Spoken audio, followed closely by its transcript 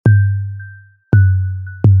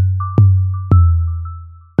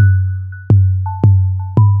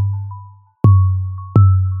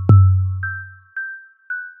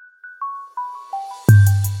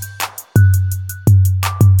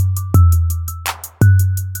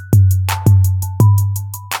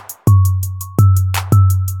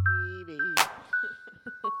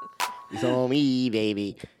me,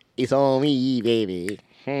 baby. It's on me, baby.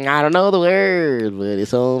 I don't know the words, but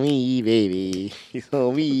it's on me, baby. It's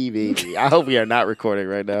on me, baby. I hope we are not recording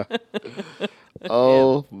right now.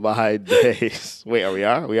 Oh my days! Wait, are we?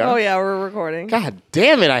 We are. Oh yeah, we're recording. God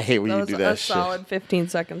damn it! I hate when that you was do that a shit. solid 15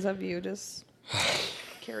 seconds of you just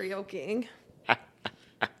karaokeing.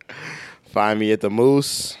 Find me at the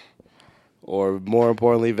Moose, or more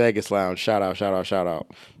importantly, Vegas Lounge. Shout out, shout out, shout out.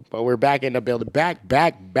 But we're back in the building. Back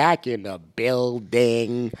in the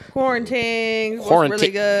building. Quarantine was really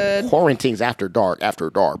good. Quarantines after dark.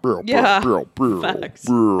 Bro, Yeah. Bro. Facts.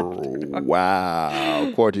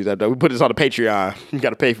 Wow. Quarantines after dark. We put this on the Patreon. You got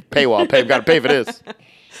to pay for paywall. Got to pay for this.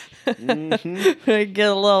 We get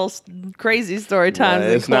a little crazy story time.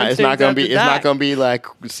 It's not gonna be like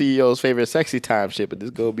CEO's favorite sexy time shit, but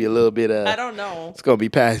this gonna be a little bit I don't know. It's gonna be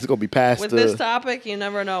past With this topic, you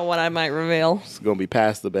never know what I might reveal. It's gonna be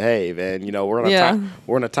past the behave, and we're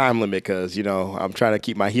on a time limit because I'm trying to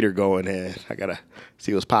keep my heater going, and I gotta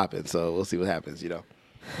see what's popping. So we'll see what happens.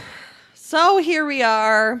 So here we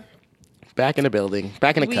are. Back in the building,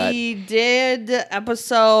 back in the cut. We did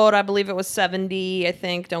episode, I believe it was 70, I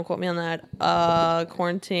think. Don't quote me on that.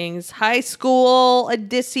 Quarantine's high school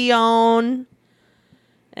edition.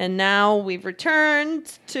 And now we've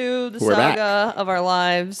returned to the saga of our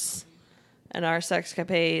lives and our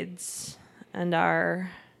sexcapades and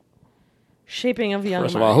our shaping of young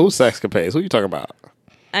First of all, who's sexcapades? Who are you talking about?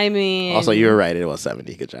 I mean... Also, you were right. It was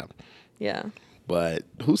 70. Good job. Yeah. But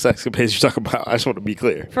who's sexcapades you talking about? I just want to be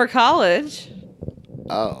clear. For college.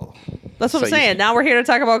 Oh. That's what I'm saying. Now we're here to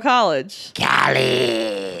talk about college.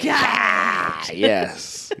 College.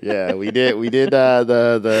 Yes. Yeah, we did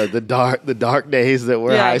the dark days that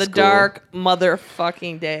were high school. Yeah, the dark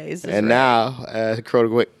motherfucking days. And now,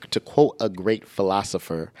 to quote a great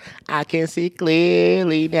philosopher, I can see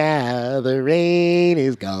clearly now the rain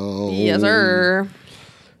is gone. Yes, sir.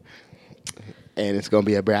 And it's gonna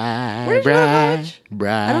be a bright. I don't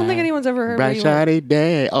think anyone's ever heard bright shiny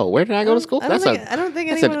day. Oh, where did I go to school? I don't think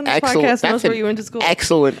anyone on this podcast knows where you went to school.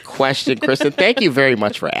 Excellent question, Kristen. Thank you very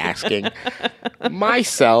much for asking.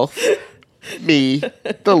 Myself, me,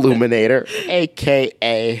 the Luminator,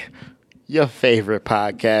 aka your favorite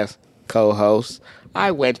podcast co-host.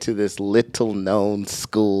 I went to this little known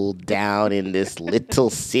school down in this little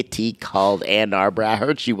city called Ann Arbor. I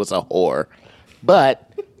heard she was a whore, but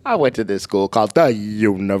I went to this school called the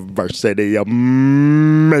University of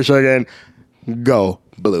Michigan. Go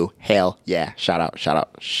Blue. Hell yeah. Shout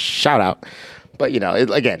out. But,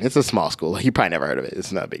 again, it's a small school. You probably never heard of it.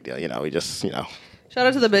 It's not a big deal. We just, Shout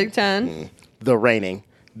out to the Big Ten. The reigning,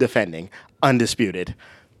 defending, undisputed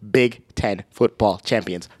Big Ten football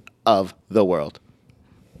champions of the world.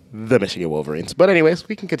 The Michigan Wolverines. But anyways,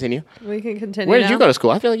 we can continue. Where did you go to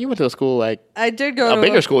school? I feel like you went to a school I did go to a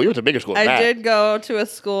bigger school. You went to a bigger school than that. I did go to a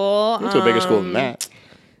school. You went to a bigger school than that.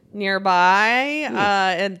 Nearby.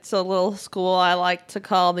 It's a little school I like to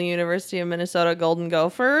call the University of Minnesota Golden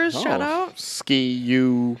Gophers. Shout out.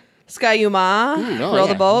 Ski-U. Sky-U-Ma. Row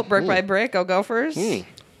the boat. Brick by brick. Go Gophers.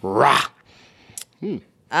 Rah.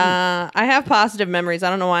 I have positive memories. I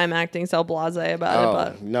don't know why I'm acting so blasé about it,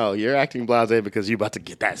 but no, you're acting blasé because you're about to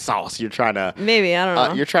get that sauce. You're trying to maybe I don't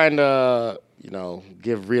know. You're trying to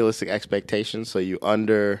give realistic expectations, so you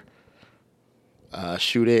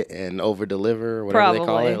shoot it and over deliver, whatever they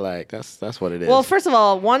call it. Like that's what it is. Well, first of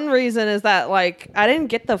all, one reason is that I didn't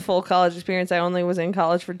get the full college experience. I only was in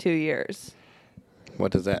college for 2 years.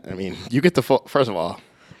 What does that? I mean, you get the full. First of all,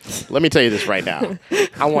 let me tell you this right now.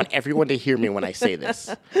 I want everyone to hear me when I say this.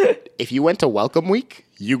 If you went to Welcome Week,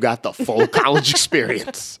 you got the full college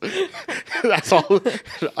experience. That's all.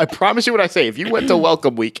 I promise you what I say. If you went to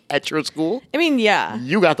Welcome Week at your school, I mean, yeah,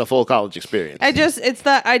 you got the full college experience. I just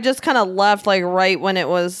kind of left right when it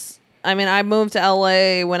was. I mean, I moved to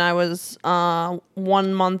LA when I was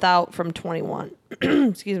 1 month out from 21.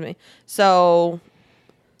 Excuse me. So.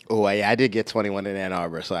 Oh, yeah, I did get 21 in Ann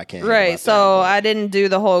Arbor, so I can't. Right, so I didn't do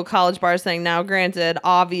the whole college bars thing. Now, granted,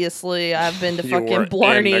 obviously, I've been to fucking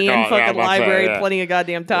Blarney and fucking library plenty of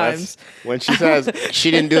goddamn times. When she says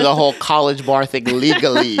she didn't do the whole college bar thing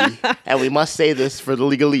legally, and we must say this for the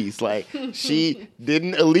legalese, she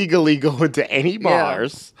didn't illegally go into any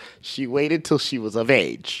bars. Yeah. She waited till she was of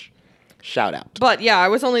age. Shout out. But yeah, I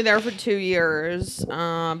was only there for 2 years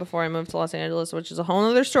before I moved to Los Angeles, which is a whole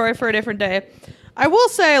other story for a different day. I will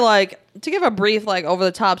say, to give a brief,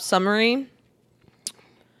 over-the-top summary,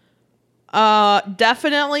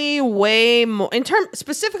 definitely way more,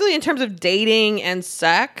 specifically in terms of dating and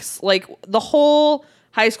sex, the whole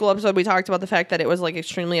high school episode, we talked about the fact that it was,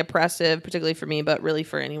 extremely oppressive, particularly for me, but really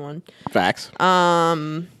for anyone. Facts.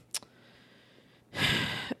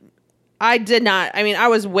 I did not. I mean, I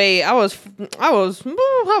was hoeing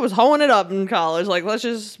it up in college. Like, let's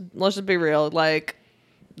just be real. Like,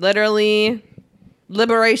 literally,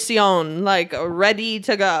 liberacion, like, ready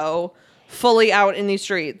to go, fully out in these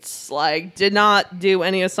streets. Like, did not do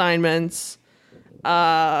any assignments.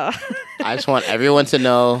 I just want everyone to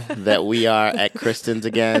know that we are at Kristen's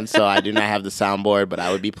again, so I do not have the soundboard, but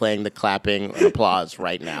I would be playing the clapping and applause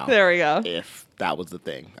right now. There we go. If that was the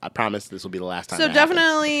thing. I promise this will be the last time. So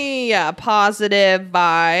definitely, yeah, positive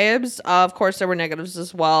vibes. Of course, there were negatives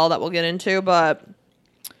as well that we'll get into, but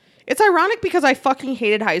it's ironic because I fucking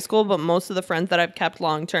hated high school, but most of the friends that I've kept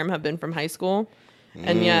long term have been from high school,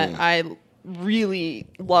 and yet I really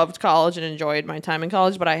loved college and enjoyed my time in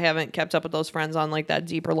college, but I haven't kept up with those friends on like that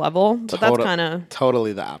deeper level. But that's kind of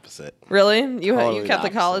totally the opposite. Really, you kept the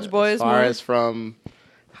college boys. As far as from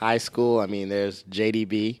high school, I mean, there's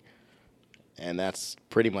JDB, and that's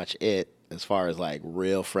pretty much it as far as like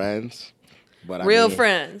real friends. But real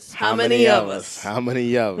friends. How many of us? How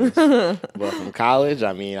many of us? But from college,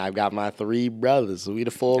 I mean, I've got my 3 brothers. We the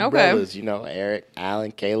 4 brothers. You know, Eric,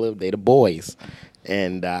 Alan, Caleb. They the boys.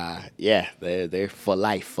 And yeah, they're for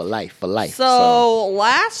life. So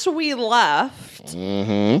last we left,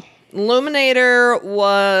 Luminator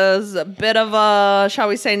was a bit of a, shall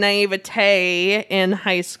we say, naivete in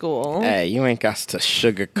high school. Hey, you ain't got to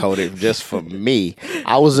sugarcoat it just for me.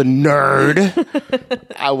 I was a nerd.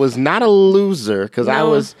 I was not a loser because I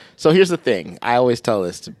was. So here's the thing. I always tell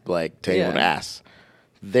this to anyone to ask.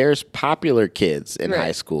 There's popular kids in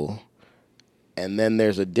high school. And then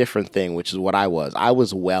there's a different thing, which is what I was. I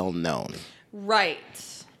was well known. Right.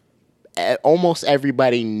 Almost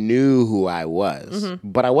everybody knew who I was,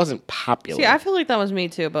 but I wasn't popular. See, I feel like that was me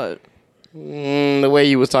too, but... the way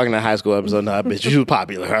you was talking in high school episode, nah, bitch, you was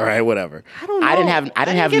popular. All right, whatever. I don't know. I didn't have no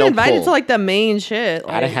pull. get invited to like the main shit.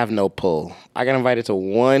 I didn't have no pull. I got invited to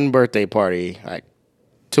 1 birthday party, like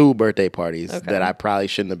 2 birthday parties that I probably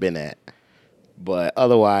shouldn't have been at. But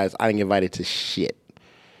otherwise, I didn't get invited to shit.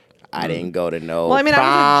 I didn't go to no proms, I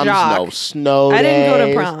was a jock. no snow days. I didn't go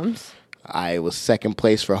to proms. I was 2nd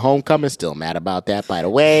place for homecoming. Still mad about that, by the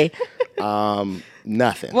way.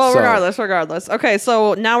 Nothing. Well, regardless. Okay,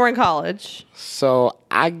 so now we're in college. So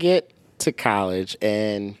I get to college,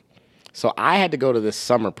 and so I had to go to this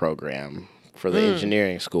summer program for the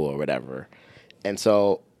engineering school or whatever. And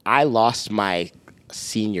so I lost my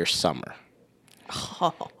senior summer.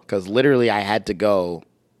 Because literally I had to go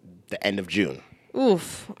the end of June.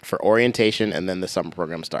 Oof. For orientation, and then the summer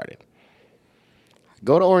program started.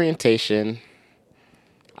 Go to orientation.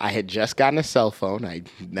 I had just gotten a cell phone. I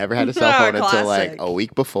never had a cell phone until like a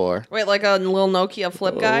week before. Wait, like a little Nokia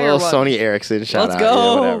flip guy a little or what? Sony Ericsson. Shout Let's out.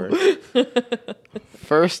 go. Yeah, whatever.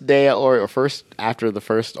 First day or first after the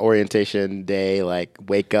first orientation day, like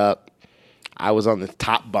wake up. I was on the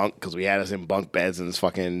top bunk because we had us in bunk beds in this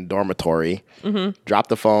fucking dormitory. Drop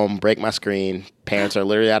the phone, break my screen. Parents are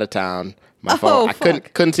literally out of town. My phone. I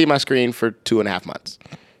couldn't see my screen for 2.5 months.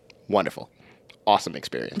 Wonderful, awesome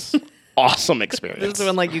experience. This is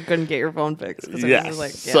when like you couldn't get your phone fixed.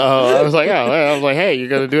 Yes. So I was like, hey, you're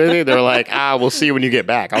gonna do anything? They were like, we'll see when you get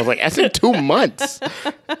back. I was like, that's in 2 months.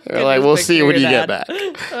 They're like, we'll see when you get back.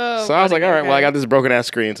 So I was like, all right, well, I got this broken ass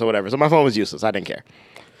screen, so whatever. So my phone was useless. I didn't care.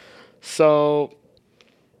 So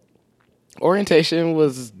orientation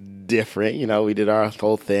was different. You know, we did our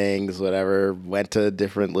whole things, whatever, went to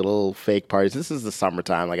different little fake parties. This is the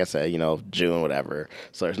summertime, like I said, you know, June, whatever.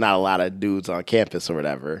 So there's not a lot of dudes on campus or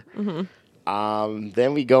whatever.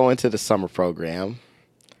 Then we go into the summer program,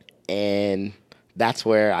 and that's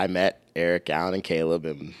where I met Eric, Alan, and Caleb,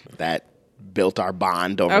 and that built our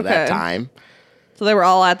bond over that time. So they were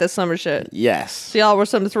all at this summer shit. Yes. So y'all were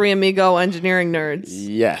some 3 amigo engineering nerds.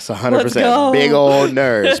 Yes, 100%. Big old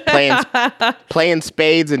nerds playing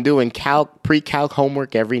spades and doing pre-calc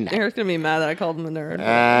homework every night. Eric's gonna be mad that I called him a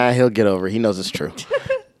nerd. He'll get over it. He knows it's true.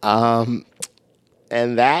 And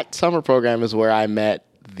that summer program is where I met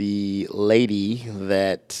the lady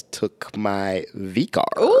that took my V card.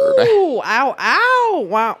 Ooh, ow,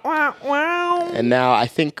 wow. And now I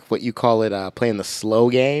think what you call it playing the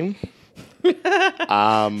slow game.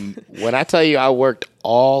 When I tell you I worked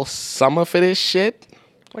all summer for this shit.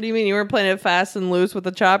 What do you mean you weren't playing it fast and loose with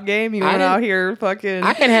the chop game? You weren't out here fucking...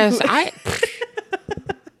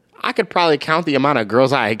 I could probably count the amount of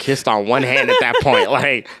girls I had kissed on one hand at that point.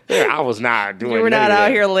 Like, I was not doing. You were not out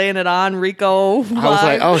here laying it on, Rico. I was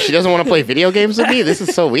like, oh, she doesn't want to play video games with me? This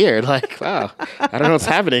is so weird. Like, wow, I don't know what's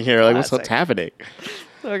happening here. Like, what's happening?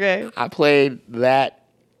 Okay. I played that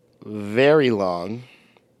very long.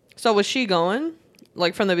 So was she going?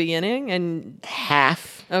 Like from the beginning? And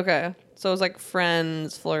half. Okay. So it was like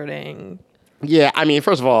friends flirting. Yeah, I mean,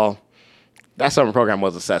 first of all, that summer program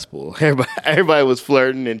was a cesspool. Everybody was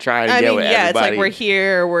flirting and trying to get with everybody. It's like we're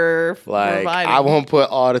here, we're like vibing. I won't put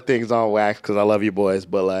all the things on wax because I love you boys,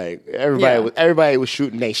 but like everybody was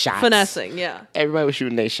shooting their shots, finessing. Yeah, everybody was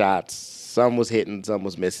shooting their shots. Some was hitting, some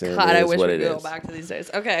was missing. God, I wish we could go back to these days.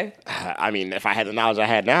 Okay. I mean, if I had the knowledge I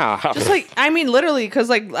had now, just like literally, because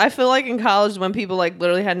like I feel like in college when people like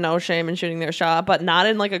literally had no shame in shooting their shot, but not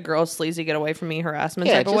in like a girl sleazy get away from me harassment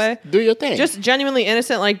type of way. Do your thing. Just genuinely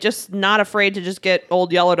innocent, like just not afraid to just get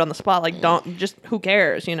old yellowed on the spot. Like just who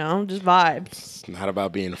cares, you know? Just vibes. It's not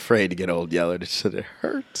about being afraid to get old yellowed. It's that it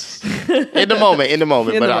hurts in the moment.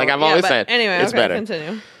 But like I've always said, anyway, it's better.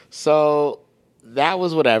 Continue. So that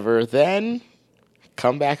was whatever. Then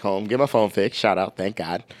come back home, get my phone fixed. Shout out, thank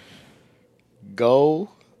God. Go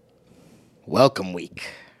welcome week.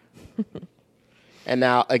 And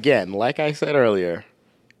now, again, like I said earlier,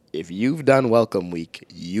 if you've done welcome week,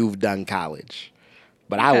 you've done college.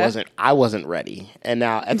 But okay. I wasn't ready. And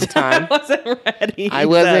now at the time I wasn't ready. I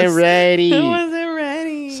wasn't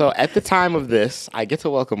ready. So at the time of this, I get to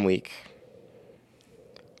welcome week.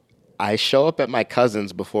 I show up at my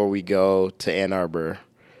cousin's before we go to Ann Arbor.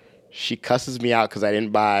 She cusses me out because I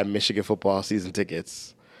didn't buy Michigan football season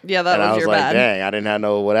tickets. Yeah, that was your bad. And I was like, dang, I didn't have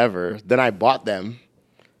no whatever. Then I bought them,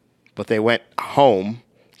 but they went home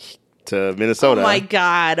to Minnesota. Oh, my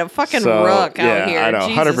God. A fucking rook out here. I know,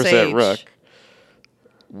 Jesus 100% H. rook.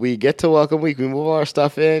 We get to welcome week. We move all our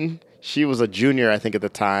stuff in. She was a junior, I think, at the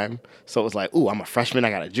time. So it was like, ooh, I'm a freshman. I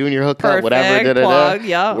got a junior hookup, whatever. Plug,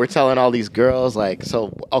 yeah. We're telling all these girls, like,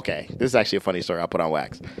 so, okay, this is actually a funny story. I'll put on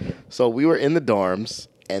wax. So we were in the dorms,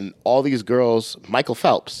 and all these girls, Michael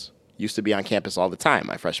Phelps used to be on campus all the time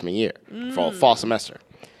my freshman year, fall semester.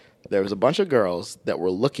 There was a bunch of girls that were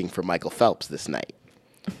looking for Michael Phelps this night.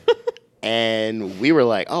 And we were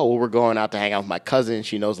like, oh, well, we're going out to hang out with my cousin.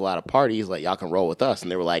 She knows a lot of parties. Like, y'all can roll with us.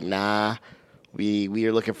 And they were like, nah. We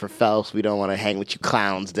are looking for Phelps. We don't want to hang with you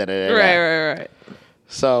clowns. Da-da-da-da. Right.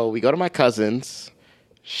 So we go to my cousin's.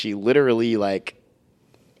 She literally, like,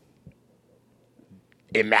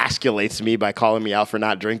 emasculates me by calling me out for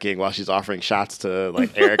not drinking while she's offering shots to,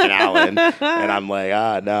 like, Eric and Alan. And I'm like,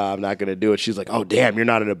 no, I'm not going to do it. She's like, oh, damn, you're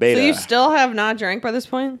not in a beta. So you still have not drank by this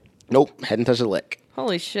point? Nope. Hadn't touched a lick.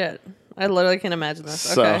 Holy shit. I literally can't imagine this.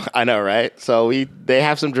 So, okay. I know, right? So they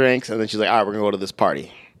have some drinks, and then she's like, all right, we're going to go to this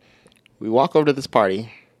party. We walk over to this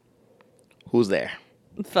party. Who's there?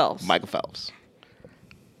 Phelps. Michael Phelps.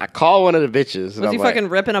 I call one of the bitches. Was he fucking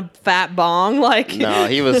ripping a fat bong? Like no,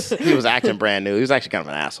 he was acting brand new. He was actually kind of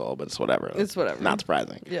an asshole, but it's whatever. It's whatever. Not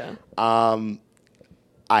surprising. Yeah.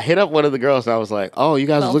 I hit up one of the girls and I was like, "Oh, you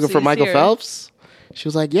guys are looking for Michael Phelps?" She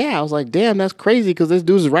was like, "Yeah." I was like, "Damn, that's crazy because this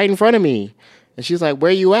dude's right in front of me." And she's like,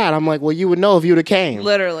 "Where you at?" I'm like, "Well, you would know if you would have came."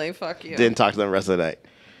 Literally, fuck you. Didn't talk to them the rest of the night.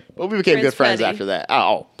 But we became good friends after that.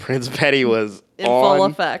 Oh, Prince Petty was in full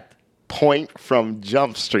effect. Point from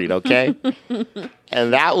Jump Street, okay?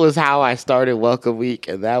 And that was how I started Welcome Week,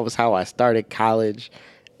 and that was how I started college,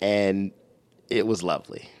 and it was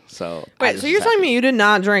lovely. So wait, so you're telling me you did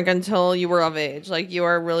not drink until you were of age? Like you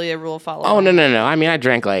are really a rule follower? Oh, no. I mean, I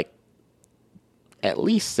drank like at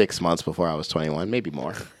least 6 months before I was 21, maybe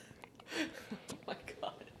more. Oh my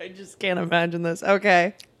God, I just can't imagine this.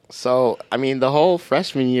 Okay. So, I mean, the whole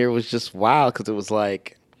freshman year was just wild because it was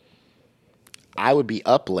like I would be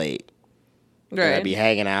up late. Right. And I'd be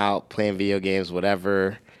hanging out, playing video games,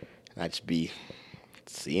 whatever. And I'd just be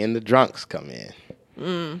seeing the drunks come in.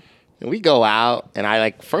 And we go out, and I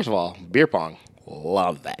like, first of all, beer pong.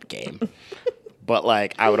 Love that game. But,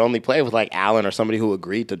 like, I would only play with, like, Alan or somebody who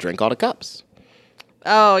agreed to drink all the cups.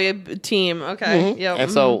 Oh, yeah, team. Okay. Yep. And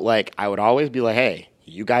so, like, I would always be like, hey,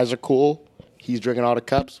 you guys are cool. He's drinking all the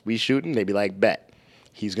cups. We shooting. They'd be like, bet.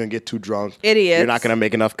 He's going to get too drunk. Idiots. You're not going to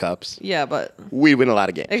make enough cups. Yeah, but we win a lot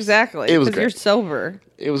of games. Exactly. It was great. Because you're sober.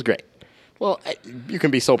 It was great. Well, you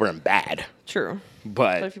can be sober and bad. True.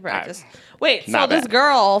 But if you practice. Wait, so this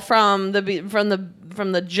girl from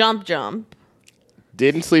the jump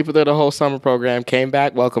didn't sleep with her the whole summer program, came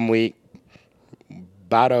back welcome week.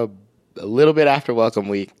 About a little bit after welcome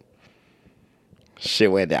week,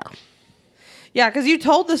 shit went down. Yeah, because you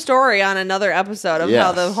told the story on another episode of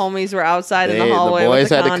how the homies were outside in the hallway. The boys with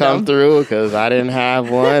the had condom. to come through because I didn't have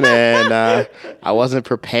one, and I wasn't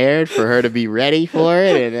prepared for her to be ready for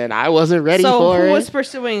it, and then I wasn't ready for it. So who was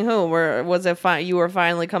pursuing who? Was it you were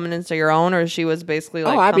finally coming into your own, or she was basically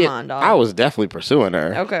like, come on, dog? I was definitely pursuing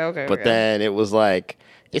her. Okay. But then it was like,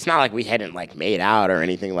 it's not like we hadn't like made out or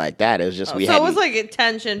anything like that. It was just So it was like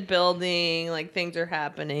tension building, like things are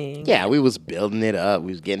happening. Yeah, we was building it up.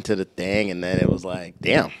 We was getting to the thing, and then it was like,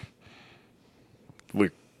 damn.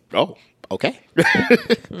 okay.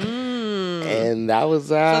 And that was.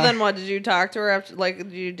 So then, what did you talk to her after? Like,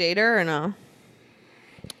 did you date her or no?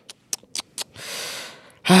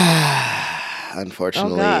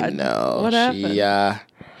 Unfortunately, no. What happened?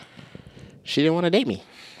 She didn't want to date me.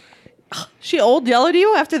 She old yelled at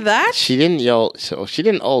you after that? She didn't yell. So she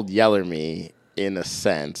didn't old yeller me in a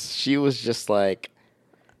sense. She was just like.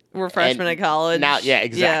 We're freshmen in college. Now, yeah,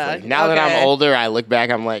 exactly. Yeah, now that okay. I'm older, I look back.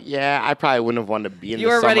 I'm like, yeah, I probably wouldn't have wanted to be in. You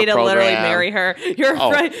the were ready to summer literally program. marry her. You're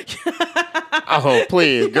Oh,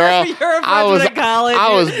 please, girl. You're a freshman in college.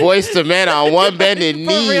 I was boys to men on one bended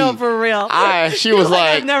knee. For real. She was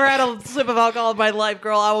like, I've never had a sip of alcohol in my life,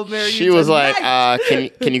 girl. I will marry you. She was tonight.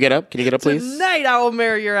 like, can you get up? Can you get up, please? Tonight I will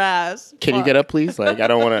marry your ass. Can you get up, please? Like, I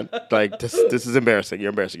don't want to. Like, this is embarrassing. You're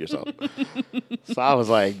embarrassing yourself. So I was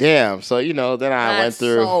like, damn. So then I went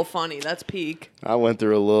through. That's so funny. That's peak. I went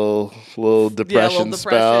through a little depression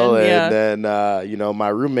spell, and then my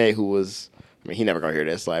roommate who was, he never gonna hear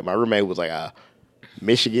this. Like, my roommate was like a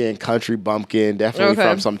Michigan country bumpkin, definitely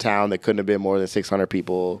from some town that couldn't have been more than 600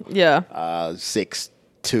 people. Yeah.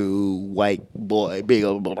 6'2" white boy, big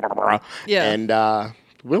old blah, blah, blah. Yeah. And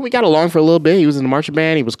when we got along for a little bit, he was in the marching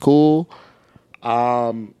band. He was cool.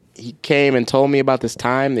 He came and told me about this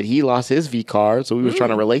time that he lost his V card, so we was trying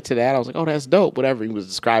to relate to that. I was like, oh, that's dope, whatever. He was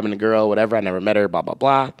describing the girl, whatever. I never met her, blah, blah,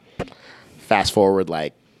 blah. Fast forward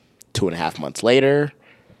like 2.5 months later,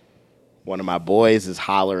 one of my boys is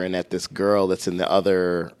hollering at this girl that's in the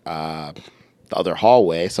other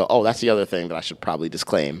hallway. So, that's the other thing that I should probably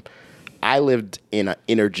disclaim. I lived in an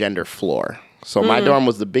intergender floor. So my dorm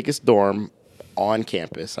was the biggest dorm on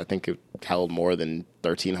campus. I think it held more than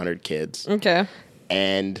 1,300 kids. Okay.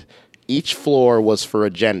 And each floor was for a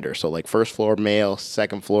gender. So, like, first floor, male,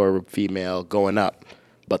 second floor, female, going up.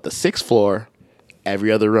 But the 6th floor, every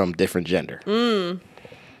other room, different gender.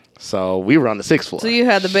 So, we were on the 6th floor. So, you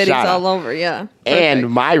had the biddies all over, yeah. And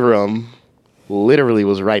my room literally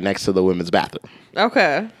was right next to the women's bathroom.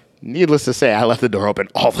 Okay. Needless to say, I left the door open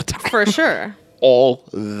all the time. For sure. All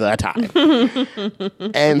the time.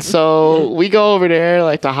 And so, we go over there,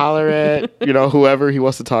 like, to holler at, whoever he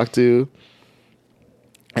wants to talk to.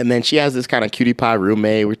 And then she has this kind of cutie pie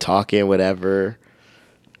roommate. We're talking, whatever.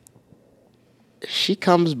 She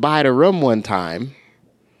comes by the room one time,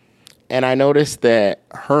 and I noticed that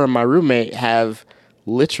her and my roommate have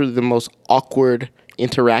literally the most awkward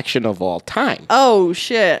interaction of all time. Oh,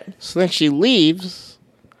 shit. So then she leaves,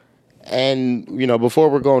 and, before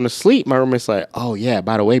we're going to sleep, my roommate's like, oh, yeah,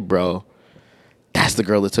 by the way, bro, that's the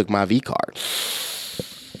girl that took my V card.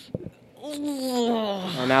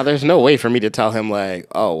 Now, there's no way for me to tell him, like,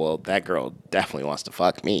 oh, well, that girl definitely wants to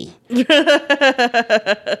fuck me. But...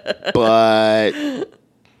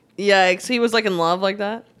 Yikes. He was, like, in love like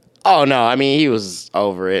that? Oh, no. I mean, he was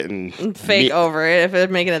over it. And Fake over it, if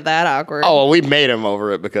it's making it that awkward. Oh, well, we made him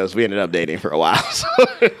over it because we ended up dating for a while. So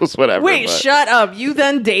it was whatever. Wait, shut up. You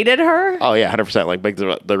then dated her? Oh, yeah, 100%. Like,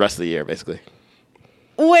 the rest of the year, basically.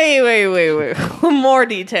 Wait. More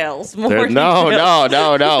details.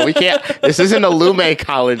 No. We can't. This isn't a Lume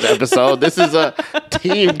college episode. This is a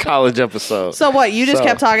team college episode. So what? You just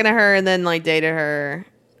kept talking to her and then like dated her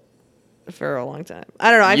for a long time.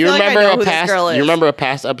 I don't know. I feel like I know who this girl is. You remember a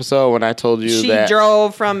past episode when I told you that she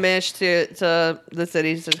drove from Mish to the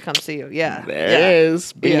city to come see you? Yeah. There it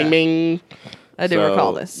is. Bing, bing, bing. I do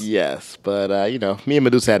recall this. Yes, but me and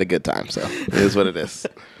Medusa had a good time, so it is what it is.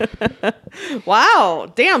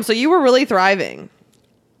 Wow, damn! So you were really thriving.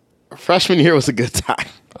 Freshman year was a good time.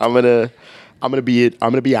 I'm gonna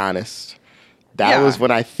be honest. That was when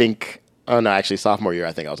I think. Oh no, actually, sophomore year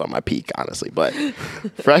I think I was on my peak, honestly. But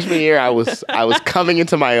freshman year I was coming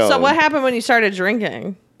into my own. So what happened when you started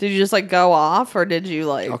drinking? Did you just like go off, or did you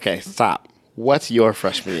like? Okay, stop. What's your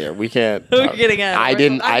freshman year? We can't. We're getting at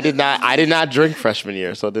it. I did not drink freshman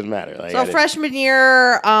year, so it didn't matter. Like, so freshman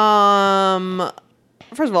year,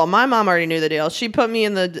 first of all, my mom already knew the deal. She put me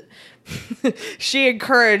in the. She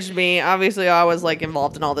encouraged me. Obviously, I was like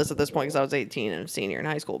involved in all this at this point because I was 18 and a senior in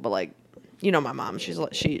high school. But like, my mom. She's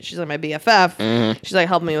like my BFF. Mm-hmm. She's like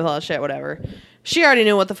helping me with all the shit, whatever. She already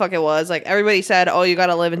knew what the fuck it was. Like everybody said, oh, you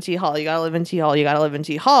gotta live in T Hall. You gotta live in T Hall. You gotta live in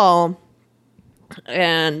T Hall.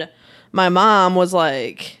 And my mom was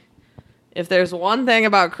like, if there's one thing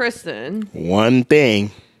about Kristen,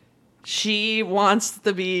 she wants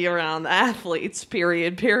to be around athletes,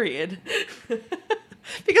 period.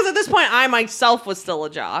 Because at this point, I myself was still a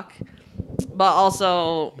jock. But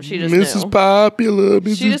also, she just Mrs. knew.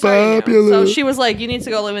 Mrs. Popular. So she was like, you need to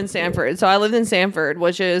go live in Sanford. So I lived in Sanford,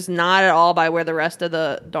 which is not at all by where the rest of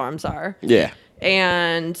the dorms are. Yeah.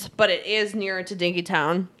 But it is nearer to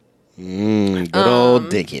Dinkytown. Good old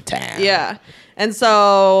Dinky Town. Yeah. And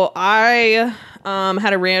so I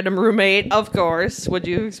had a random roommate, of course. Would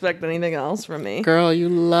you expect anything else from me? Girl, you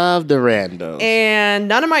love the randos. And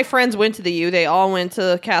none of my friends went to the U. They all went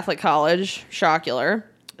to Catholic college, Shockular.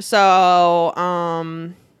 So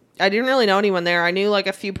I didn't really know anyone there. I knew like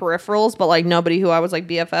a few peripherals, but like nobody who I was like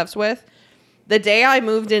BFFs with. The day I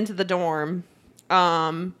moved into the dorm,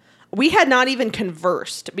 we had not even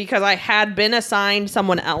conversed because I had been assigned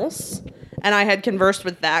someone else. And I had conversed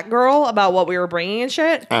with that girl about what we were bringing and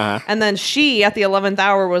shit. And then she, at the 11th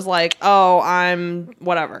hour, was like, oh, I'm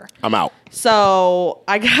whatever. I'm out. So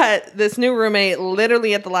I got this new roommate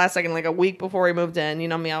literally at the last second, like a week before we moved in. You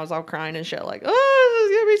know me, I was all crying and shit like, oh, this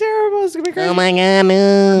is going to be terrible. It's going to be crazy. Oh, my God,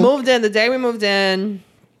 no. Moved in. The day we moved in,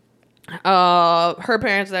 her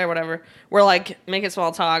parents there, whatever. We're like making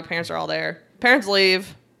small talk. Parents are all there. Parents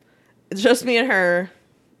leave. It's just me and her.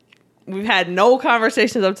 We've had no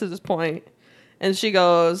conversations up to this point. And she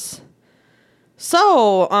goes,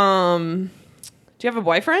 so, do you have a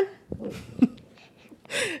boyfriend?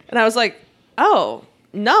 And I was like, oh,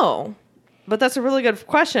 no. But that's a really good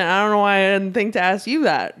question. I don't know why I didn't think to ask you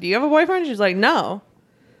that. Do you have a boyfriend? She's like, no.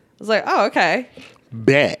 I was like, oh, okay.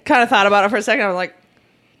 Bet. Kind of thought about it for a second. I was like,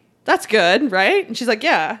 that's good, right? And she's like,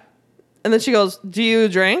 yeah. And then she goes, do you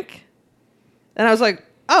drink? And I was like,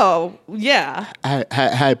 oh, yeah.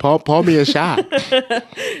 Hey, pour me a shot.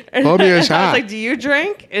 Pour me a shot. I was like, do you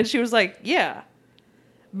drink? And she was like, yeah.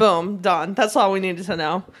 Boom, done. That's all we needed to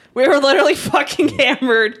know. We were literally fucking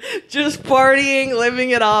hammered, just partying,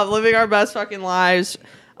 living it up, living our best fucking lives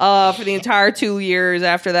for the entire 2 years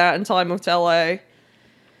after that until I moved to LA.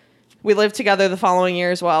 We lived together the following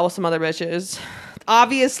year as well with some other bitches.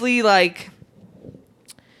 Obviously, you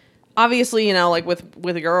know, like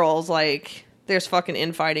with girls, like there's fucking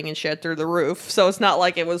infighting and shit through the roof. So it's not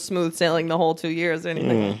like it was smooth sailing the whole 2 years or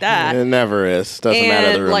anything like that. It never is. Doesn't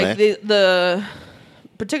matter the roommate. Like the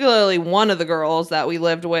particularly one of the girls that we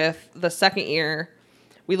lived with the second year,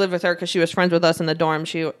 we lived with her because she was friends with us in the dorm.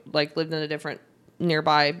 She like lived in a different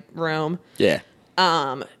nearby room. Yeah.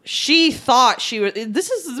 She thought she was.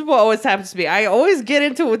 This is what always happens to me. I always get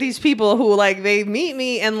into it with these people who like they meet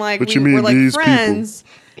me and like we're like friends.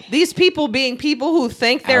 People? These people being people who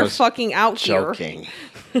think they're fucking out joking.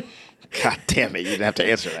 Here. God damn it! You didn't have to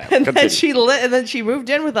answer that. And then she moved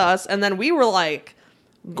in with us, and then we were like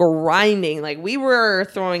grinding. Like we were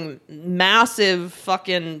throwing massive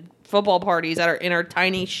fucking football parties in our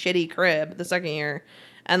tiny shitty crib the second year.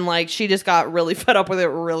 And like she just got really fed up with it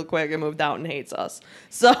real quick and moved out and hates us.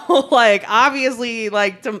 So like obviously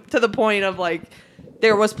like to the point of like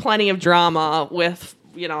there was plenty of drama with,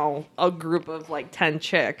 you know, a group of like 10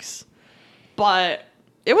 chicks. But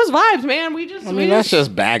it was vibes, man. That's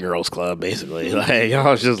just Bad Girls Club, basically. Like,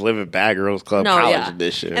 y'all was just living Bad Girls Club college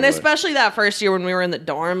edition. And especially that first year when we were in the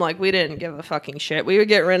dorm, like, we didn't give a fucking shit. We would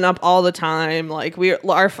get written up all the time. Like,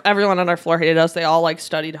 everyone on our floor hated us. They all, like,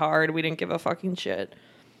 studied hard. We didn't give a fucking shit.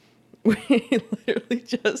 We literally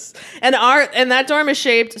just... And that dorm is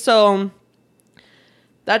shaped... So,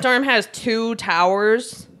 that dorm has 2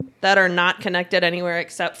 towers that are not connected anywhere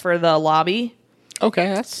except for the lobby. Okay,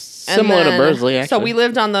 that's similar to Bursley, actually. So we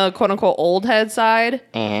lived on the quote-unquote old head side.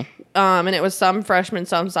 And it was some freshmen,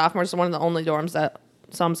 some sophomores. It's one of the only dorms that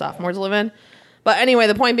some sophomores live in. But anyway,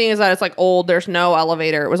 the point being is that it's like old. There's no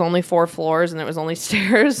elevator. It was only 4 floors, and there was only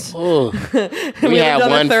stairs. we had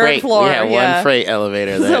one freight floor. We had one freight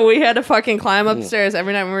elevator there. So we had to fucking climb upstairs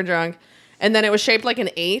every night when we were drunk. And then it was shaped like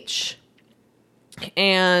an H.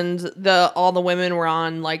 And all the women were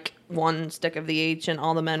on like one stick of the H, and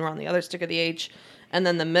all the men were on the other stick of the H. And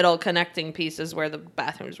then the middle connecting piece is where the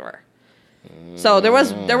bathrooms were. So there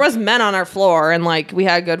was men on our floor, and like we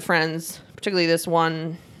had good friends, particularly this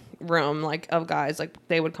one room like of guys, like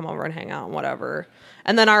they would come over and hang out and whatever.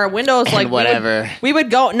 And then our windows, like whatever. We would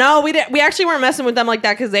go. No, we actually weren't messing with them like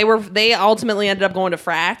that because they ultimately ended up going to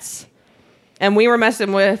frats, and we were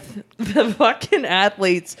messing with the fucking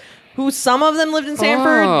athletes. Who some of them lived in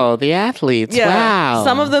Sanford. Oh, the athletes! Yeah, wow.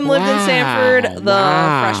 Some of them lived in Sanford.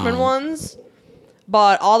 The freshman ones.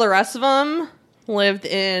 But all the rest of them lived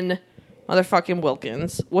in motherfucking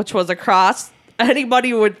Wilkins, which was across.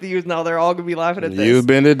 Anybody would know they're all gonna be laughing at this. You've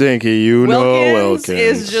been to Dinky, you know Wilkins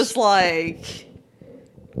is just like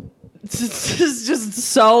it's just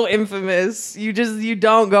so infamous. You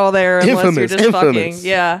don't go there unless you're just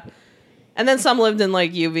fucking And then some lived in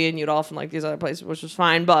like UV and Udolph and like these other places, which was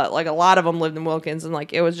fine. But like a lot of them lived in Wilkins, and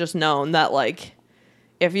like it was just known that like.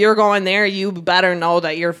 If you're going there, you better know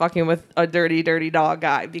that you're fucking with a dirty, dirty dog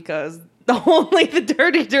guy because Only the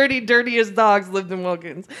dirtiest dogs lived in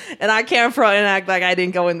Wilkins. And I can't front and act like I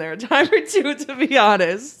didn't go in there a time or two, to be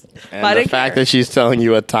honest. And the fact that she's telling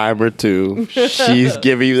you a time or two, she's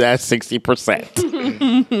giving you that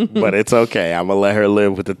 60%. But it's okay. I'm going to let her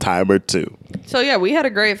live with the time or two. So, yeah, we had a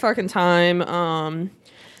great fucking time.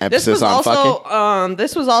 Emphasis on fucking?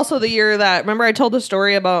 This was also the year that, remember I told the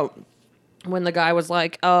story about when the guy was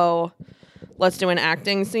like, oh, let's do an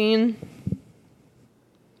acting scene?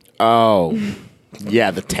 Oh,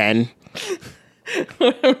 yeah, the 10.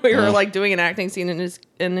 We were like doing an acting scene in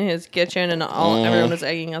his kitchen, and everyone was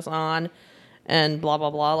egging us on, and blah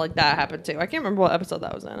blah blah. Like that happened too. I can't remember what episode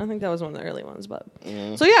that was in. I think that was one of the early ones. But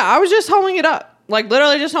so yeah, I was just hoeing it up, like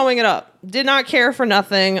literally just hoeing it up. Did not care for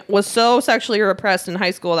nothing. Was so sexually repressed in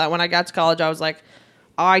high school that when I got to college, I was like,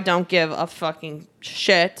 I don't give a fucking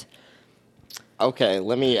shit. Okay,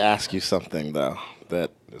 let me ask you something though.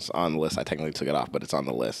 That is on the list. I technically took it off, but it's on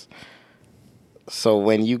the list. So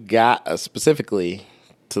when you got specifically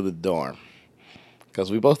to the dorm, because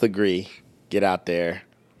we both agree, get out there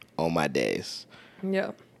on my days.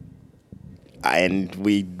 Yeah. And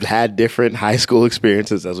we had different high school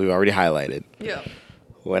experiences, as we already highlighted. Yeah.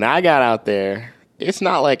 When I got out there, it's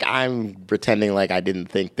not like I'm pretending like I didn't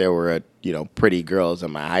think there were, pretty girls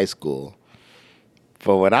in my high school.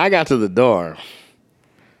 But when I got to the dorm,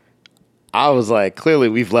 I was like, clearly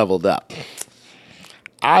we've leveled up.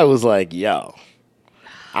 I was like, yo,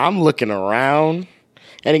 I'm looking around.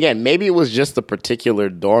 And again, maybe it was just the particular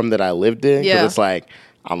dorm that I lived in. Yeah. Because it's like,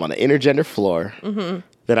 I'm on an intergender floor. Mm-hmm.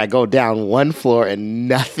 Then I go down one floor and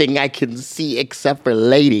nothing I can see except for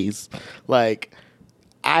ladies. Like,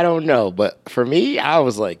 I don't know. But for me, I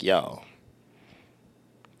was like, yo,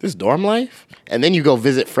 this dorm life? And then you go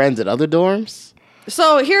visit friends at other dorms?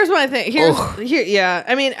 So here's my thing. Yeah.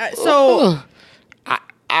 I mean, so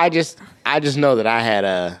I just know that I had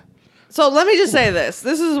a. So let me just say this.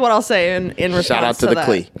 This is what I'll say in response shout out to the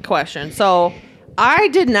that question. So I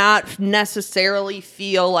did not necessarily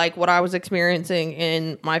feel like what I was experiencing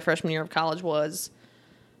in my freshman year of college was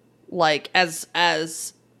like as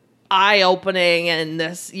eye-opening and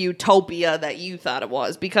this utopia that you thought it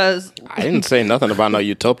was, because I didn't say nothing about no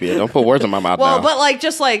utopia. Don't put words in my mouth. Well, now. but like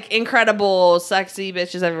just like incredible, sexy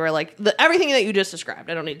bitches everywhere, like everything that you just described.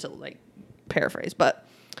 I don't need to like paraphrase, but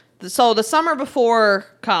so the summer before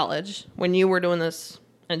college, when you were doing this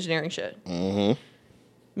engineering shit, me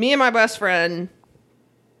and my best friend,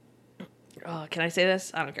 can I say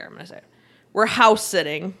this? I don't care. I'm gonna say it. We're house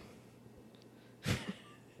sitting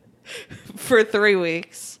for 3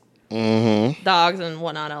 weeks. Dogs and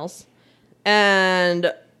whatnot else.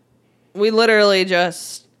 And we literally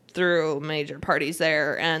just threw major parties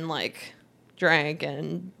there and like drank,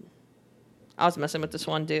 and I was messing with this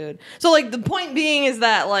one dude. So like the point being is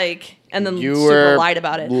that like, and then you super lied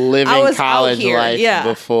about it. Living I was college life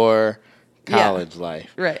before college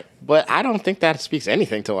life. Right. But I don't think that speaks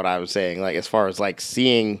anything to what I was saying. Like as far as like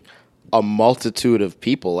seeing a multitude of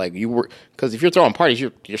people, like you were, because if you're throwing parties,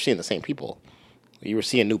 you're seeing the same people. You were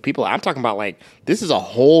seeing new people. I'm talking about like, this is a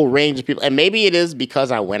whole range of people. And maybe it is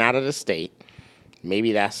because I went out of the state.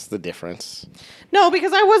 Maybe that's the difference. No,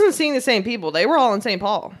 because I wasn't seeing the same people. They were all in St.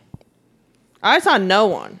 Paul. I saw no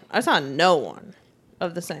one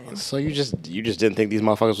of the same. So you just didn't think these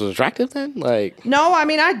motherfuckers was attractive then? Like, no, I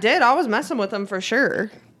mean I did. I was messing with them for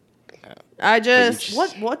sure. I just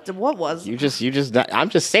what was you just I'm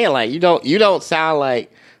just saying, like, you don't sound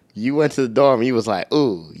like you went to the dorm and you was like,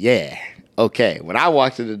 ooh, yeah. Okay, when I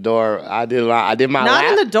walked in the door, I did my not lap.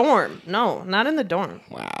 in the dorm. No, not in the dorm.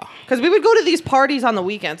 Wow. Because we would go to these parties on the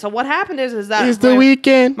weekend. So what happened is that it's the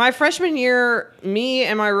weekend. My freshman year, me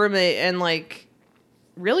and my roommate, and like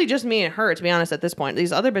really just me and her, to be honest. At this point,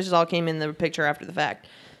 these other bitches all came in the picture after the fact.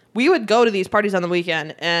 We would go to these parties on the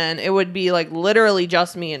weekend, and it would be like literally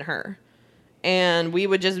just me and her, and we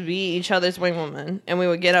would just be each other's wing woman, and we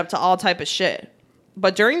would get up to all type of shit.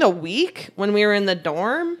 But during the week when we were in the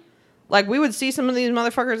dorm, like, we would see some of these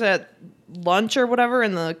motherfuckers at lunch or whatever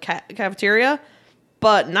in the cafeteria,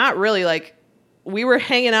 but not really. Like, we were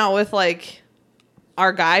hanging out with, like,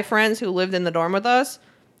 our guy friends who lived in the dorm with us,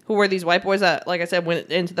 who were these white boys that, like I said, went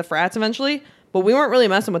into the frats eventually, but we weren't really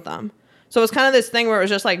messing with them. So it was kind of this thing where it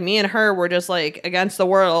was just, like, me and her were just, like, against the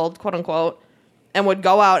world, quote unquote, and would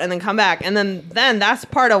go out and then come back. And then that's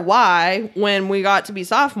part of why, when we got to be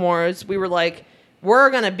sophomores, we were like,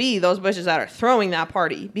 we're going to be those bitches that are throwing that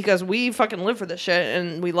party because we fucking live for this shit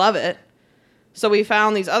and we love it. So we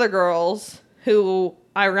found these other girls who,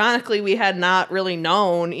 ironically, we had not really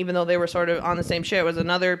known, even though they were sort of on the same shit. It was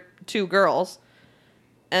another 2 girls,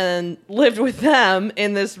 and lived with them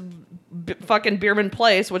in this fucking Beerman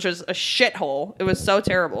Place, which was a shithole. It was so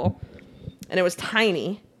terrible. and it was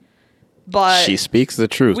tiny. But she speaks the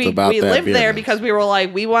truth about we that. lived being there nice. because we were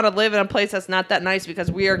like, we want to live in a place that's not that nice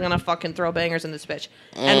because we are gonna fucking throw bangers in this bitch,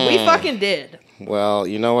 and we fucking did. Well,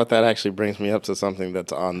 you know what? That actually brings me up to something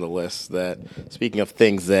that's on the list. That speaking of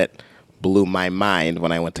things that blew my mind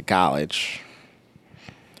when I went to college,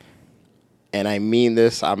 and I mean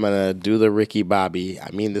this. I'm gonna do the Ricky Bobby.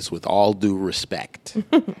 I mean this with all due respect.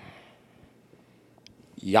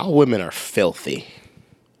 Y'all women are filthy.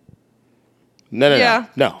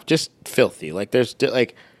 No, just filthy. Like there's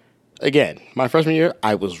like, again, my freshman year,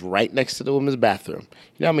 I was right next to the women's bathroom.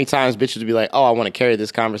 You know how many times bitches would be like, "Oh, I want to carry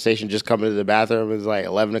this conversation. Just coming to the bathroom." It's like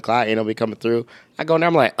 11 o'clock, ain't nobody coming through. I go in there,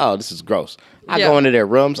 I'm like, "Oh, this is gross." I go into their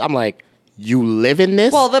rooms, I'm like, "You live in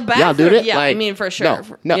this?" Well, the bathroom, y'all do that? yeah, like, I mean for sure.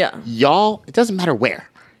 No, yeah. y'all. It doesn't matter where.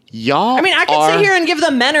 Y'all. I mean, I could sit here and give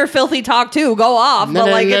the men are filthy talk too. Go off, but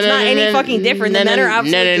it's not any fucking different. The men are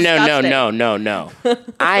absolutely disgusting. No.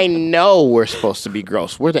 I know we're supposed to be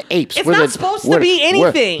gross. We're the apes. It's not supposed to be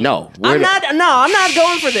anything. I'm not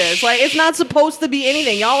going for this. Like, it's not supposed to be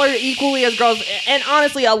anything. Y'all are equally as gross, and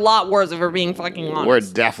honestly, a lot worse if we're being fucking honest. We're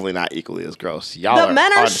definitely not equally as gross. Y'all the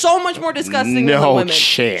men are so much more disgusting than the women. No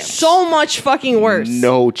chance. So much fucking worse.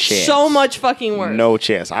 No chance. So much fucking worse. No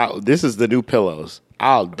chance. This is the new pillows.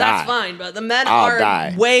 I'll die. That's fine, but the men I'll are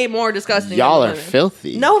die. way more disgusting. Y'all than the are women.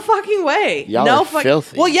 filthy. No fucking way. Y'all are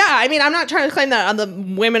filthy. Well, yeah. I mean, I'm not trying to claim that the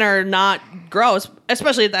women are not gross,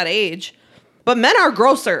 especially at that age. But men are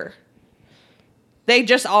grosser. They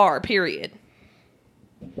just are. Period.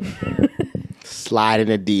 Slide in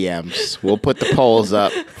the DMs. We'll put the polls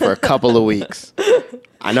up for a couple of weeks.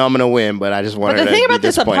 I know I'm gonna win, but I just want But her the to thing be about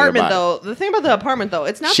this disappointed apartment, about it. though,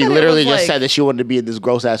 it's not. She that literally it was just like, said that she wanted to be in this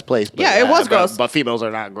gross ass place. But, Yeah, it was gross. But females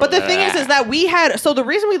are not gross. But the thing is that we had. So the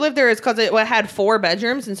reason we lived there is because it had 4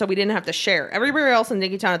 bedrooms, and so we didn't have to share. Everywhere else in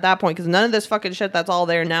Dinkytown at that point, because none of this fucking shit that's all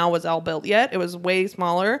there now was all built yet. It was way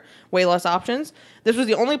smaller, way less options. This was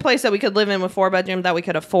the only place that we could live in with 4 bedrooms that we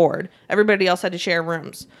could afford. Everybody else had to share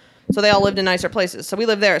rooms, so they all lived in nicer places. So we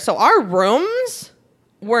lived there. So our rooms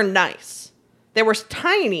were nice. They were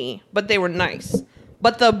tiny, but they were nice.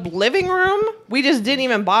 But the living room, we just didn't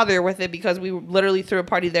even bother with it because we literally threw a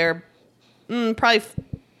party there probably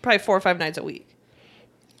 4 or 5 nights a week.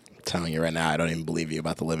 I'm telling you right now, I don't even believe you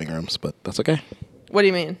about the living rooms, but that's okay. What do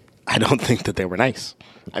you mean? I don't think that they were nice.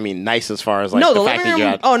 I mean, nice as far as like No, the the fact living that you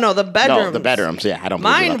room. had. Oh no, the bedrooms. No, the bedrooms. Yeah, I don't.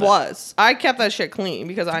 believe you Mine about was. I kept that shit clean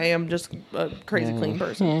because I am just a crazy clean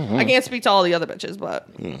person. I can't speak to all the other bitches, but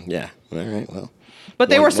that. Yeah. All right. Well. but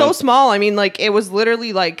they One- were so one- small. I mean, like it was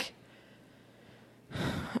literally like.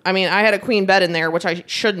 I mean, I had a queen bed in there, which I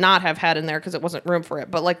should not have had in there because it wasn't room for it.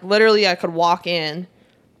 But like literally, I could walk in,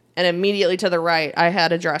 and immediately to the right, I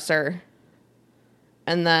had a dresser.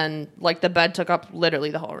 And then like the bed took up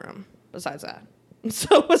literally the whole room. Besides that.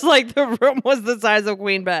 So it was like the room was the size of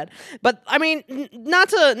queen bed. But I mean, not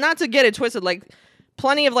to get it twisted, like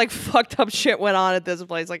plenty of like fucked up shit went on at this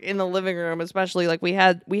place, like in the living room, especially like we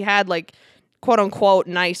had like quote unquote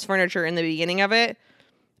nice furniture in the beginning of it.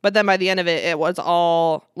 But then by the end of it, it was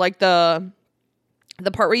all like the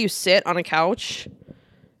part where you sit on a couch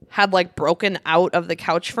had like broken out of the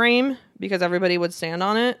couch frame because everybody would stand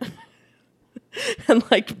on it. And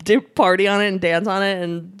like dip party on it and dance on it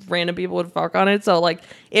and random people would fuck on it. So like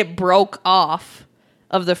it broke off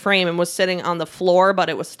of the frame and was sitting on the floor, but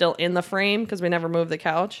it was still in the frame because we never moved the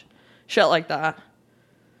couch. Shit like that.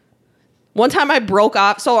 One time I broke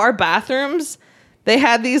off. So our bathrooms, they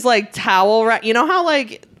had these like towel rack. You know how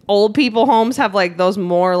like old people homes have like those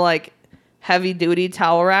more like heavy duty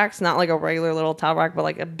towel racks? Not like a regular little towel rack, but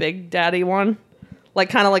like a big daddy one. Like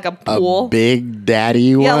kind of like a pool. A big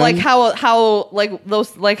daddy one? Yeah, like how like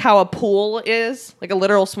those like how a pool is, like a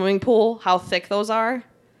literal swimming pool, how thick those are.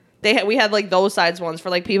 We had like those size ones for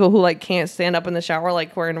like people who like can't stand up in the shower,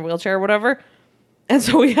 like we're in a wheelchair or whatever. And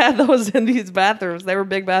so we had those in these bathrooms. They were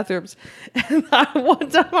big bathrooms. And one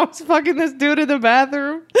time I was fucking this dude in the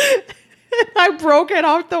bathroom and I broke it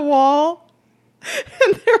off the wall.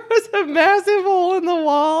 And there was a massive hole in the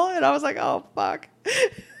wall. And I was like, oh fuck.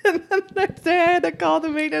 And then the next day I had to call the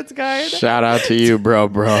maintenance guy. Shout out to you, bro.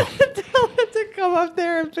 Tell him to come up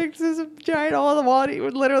there and fix this giant hole in the wall. And he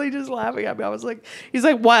was literally just laughing at me. I was like, he's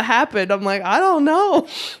like, what happened? I'm like, I don't know.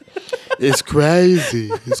 It's crazy.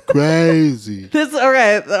 It's crazy.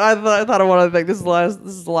 Okay. I thought of one other thing. This is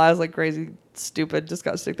the last like crazy, stupid,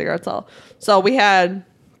 disgusting thing I'll tell. So we had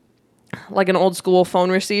like an old school phone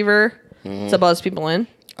receiver to buzz people in.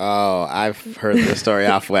 Oh, I've heard this story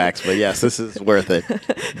off wax, but yes, this is worth it.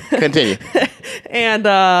 Continue. And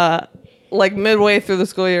like midway through the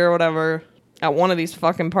school year or whatever, at one of these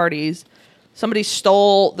fucking parties, somebody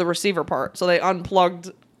stole the receiver part. So they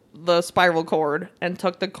unplugged the spiral cord and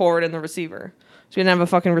took the cord and the receiver. So we didn't have a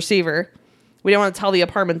fucking receiver. We didn't want to tell the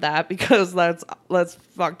apartment that because that's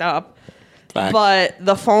fucked up. Facts. But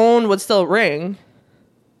the phone would still ring,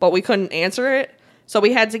 but we couldn't answer it. So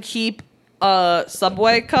we had to keep a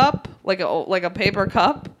Subway cup, like a paper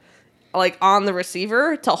cup, like on the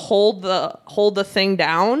receiver to hold the thing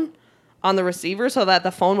down on the receiver so that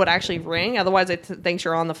the phone would actually ring. Otherwise, it thinks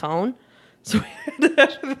you're on the phone. So we had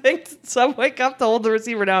to think Subway cup to hold the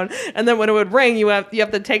receiver down, and then when it would ring, you have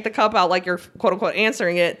to take the cup out like you're quote unquote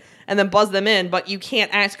answering it, and then buzz them in. But you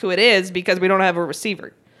can't ask who it is because we don't have a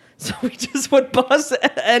receiver. So we just would buzz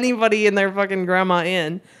anybody and their fucking grandma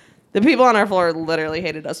in. The people on our floor literally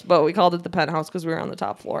hated us, but we called it the penthouse because we were on the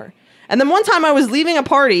top floor. And then one time I was leaving a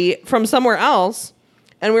party from somewhere else,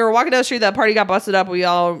 and we were walking down the street. That party got busted up. We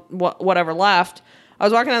all whatever left. I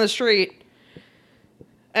was walking down the street.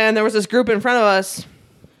 And there was this group in front of us,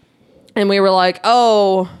 and we were like,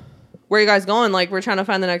 "Oh, where are you guys going? Like, we're trying to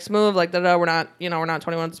find the next move. Like, we're not 21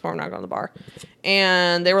 at this point. We're not going to the bar."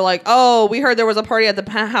 And they were like, "Oh, we heard there was a party at the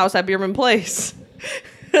penthouse at Bierman Place."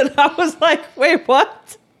 And I was like, "Wait,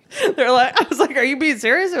 what?" I was like, "Are you being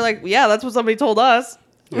serious?" They're like, "Yeah, that's what somebody told us."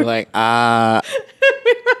 You're like, We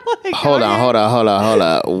were like, hold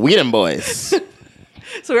on. We them boys.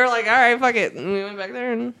 So we were like, "All right, fuck it." And we went back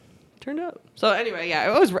there and turned up. So anyway,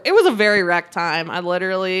 yeah, it was a very wrecked time. I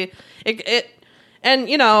literally and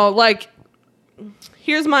like,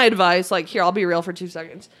 here's my advice. Like, here, I'll be real for 2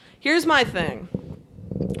 seconds. Here's my thing.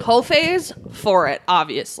 Whole phase for it,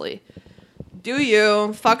 obviously. Do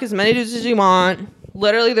you fuck as many dudes as you want?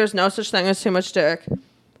 Literally, there's no such thing as too much dick.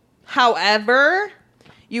 However,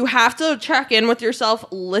 you have to check in with yourself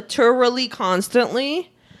literally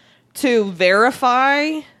constantly to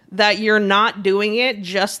verify that you're not doing it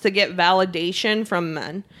just to get validation from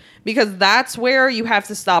men. Because that's where you have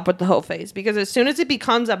to stop with the hoe phase. Because as soon as it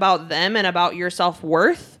becomes about them and about your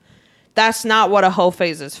self-worth, that's not what a hoe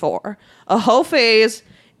phase is for. A hoe phase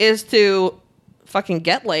is to fucking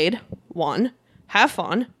get laid, 1, have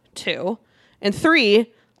fun, 2, and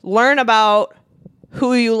 3, learn about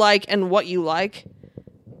who you like and what you like.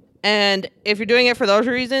 And if you're doing it for those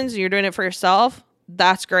reasons, you're doing it for yourself,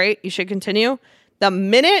 that's great. You should continue. The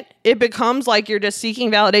minute it becomes like you're just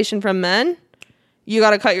seeking validation from men, you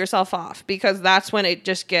got to cut yourself off, because that's when it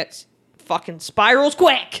just gets fucking spirals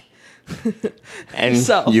quick. And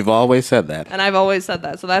you've always said that. And I've always said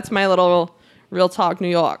that. So that's my little real talk New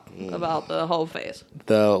York about the whole phase.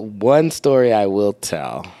 The one story I will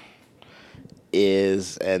tell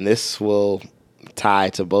is, and this will tie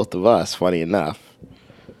to both of us, funny enough.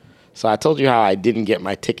 So I told you how I didn't get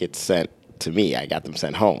my tickets sent to me. I got them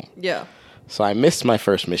sent home. Yeah. So I missed my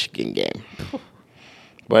first Michigan game.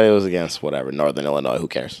 But it was against whatever, Northern Illinois, who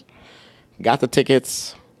cares? Got the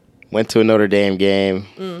tickets, went to a Notre Dame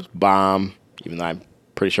game, bomb, even though I'm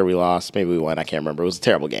pretty sure we lost. Maybe we won, I can't remember. It was a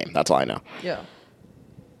terrible game, that's all I know. Yeah.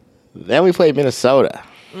 Then we played Minnesota.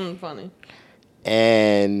 Funny.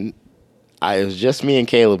 And it was just me and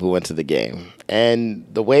Caleb who went to the game. And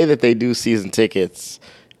the way that they do season tickets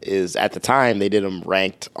is, at the time, they did them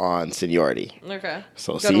ranked on seniority. Okay.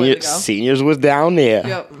 So seniors was down there.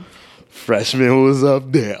 Yep. Freshman was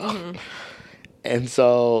up there. Mm-hmm. And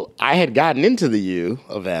so I had gotten into the U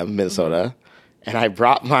of M, Minnesota, and I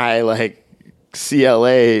brought my,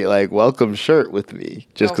 CLA, welcome shirt with me,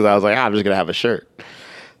 just because I was like, I'm just going to have a shirt.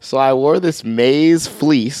 So I wore this maize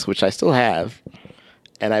fleece, which I still have,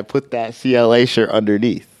 and I put that CLA shirt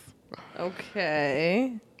underneath.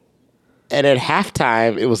 Okay. And at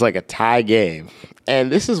halftime, it was like a tie game.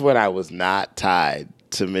 And this is when I was not tied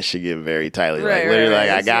to Michigan very tightly. Right,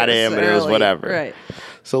 I got in, but it was whatever. Right.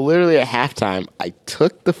 So literally at halftime, I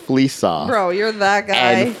took the fleece off. Bro, you're that guy.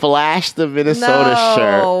 And flashed the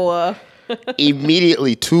Minnesota shirt.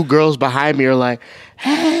 Immediately, 2 girls behind me are like,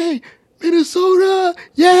 "Hey, Minnesota,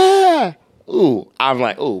 yeah!" Ooh, I'm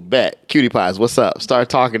like, "Ooh, bet. Cutie pies, what's up?" Start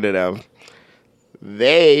talking to them.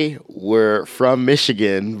 They were from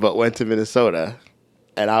Michigan, but went to Minnesota.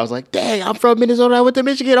 And I was like, dang, I'm from Minnesota. I went to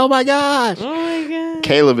Michigan. Oh, my gosh. Oh, my God.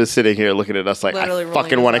 Caleb is sitting here looking at us like, literally I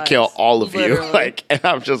fucking want to kill all of you. And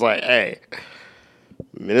I'm just like, hey,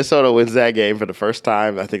 Minnesota wins that game for the first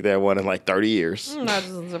time. I think they won in 30 years. That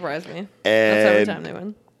doesn't surprise me. And that's every time they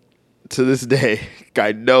win. To this day,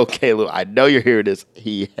 I know Caleb, I know you're hearing this.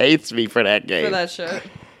 He hates me for that game. For that shit.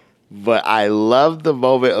 But I love the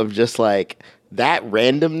moment of just that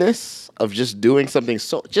randomness of just doing something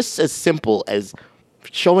so just as simple as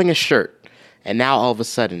showing a shirt, and now all of a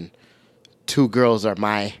sudden 2 girls are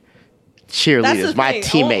my cheerleaders, my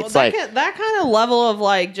teammates. Like that kind of level of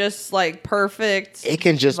like just like perfect. It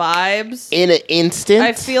can just vibes in an instant.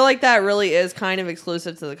 I feel like that really is kind of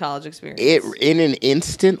exclusive to the college experience. In an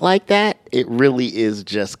instant like that, it really is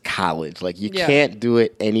just college. Like you can't do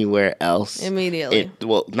it anywhere else immediately.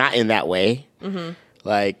 Well, not in that way. Mm-hmm.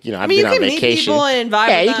 Like, you know, I've been on vacation. Meet people and vibe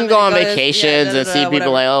with you can go on vacations and see people whatever.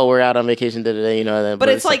 like, oh, we're out on vacation, you know. But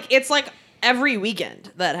it's like every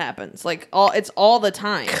weekend that happens. Like it's all the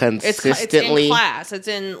time. Consistently. It's in class. It's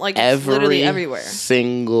in like it's literally everywhere.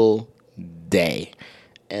 Single day.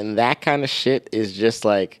 And that kind of shit is just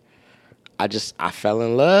like I fell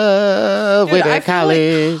in love with that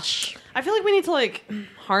college. I feel like we need to like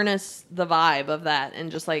harness the vibe of that and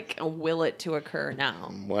just like will it to occur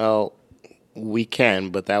now. Well, we can,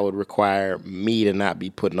 but that would require me to not be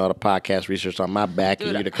putting all the podcast research on my back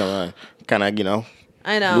and you to come on, kind of, you know.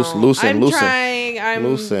 I know. Loosen. Trying.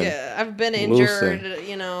 I've been injured.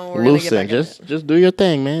 You know. We're loosen. Just do your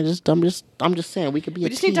thing, man. I'm just saying we could be. We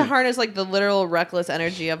just need to harness like the literal reckless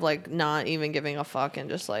energy of like not even giving a fuck and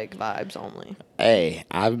just like vibes only. Hey,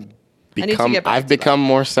 I've become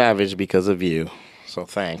more savage because of you. So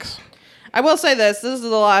thanks. I will say this. This is the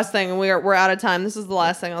last thing. We're out of time. This is the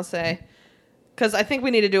last thing I'll say. Because I think we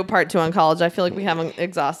need to do a part 2 on college. I feel like we haven't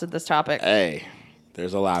exhausted this topic. Hey,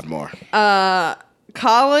 there's a lot more.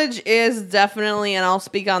 College is definitely, and I'll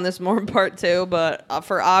speak on this more in part 2, but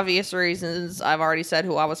for obvious reasons, I've already said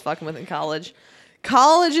who I was fucking with in college.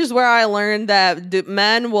 College is where I learned that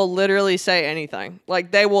men will literally say anything.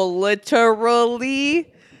 Like, they will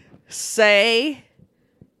literally say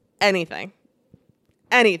anything.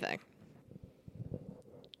 Anything.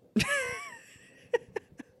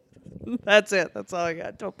 That's it. That's all I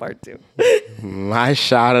got till part 2. My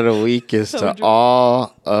shot of the week is to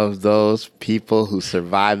all of those people who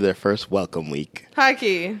survived their first welcome week. Hi,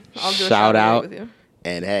 Key. I'll do a shout out with you.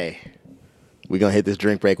 And hey, we're going to hit this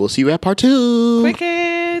drink break. We'll see you at part 2. Quick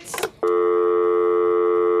hits.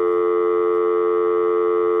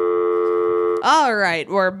 All right,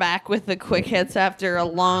 we're back with the quick hits after a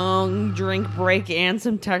long drink break and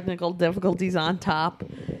some technical difficulties on top.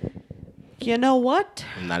 You know what?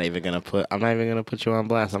 I'm not even gonna put you on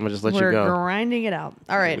blast. I'm gonna just let you go. We're grinding it out.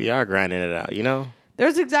 All right. We are grinding it out, you know?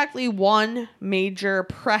 There's exactly one major,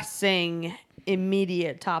 pressing,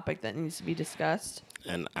 immediate topic that needs to be discussed.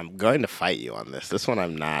 And I'm going to fight you on this. This one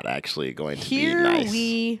I'm not actually going to be nice. Here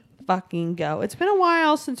we fucking go. It's been a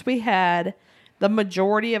while since we had the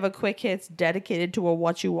majority of a quick hits dedicated to a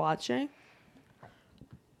what you watching.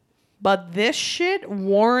 But this shit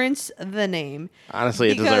warrants the name. Honestly,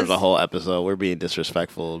 it deserves a whole episode. We're being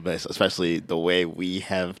disrespectful, especially the way we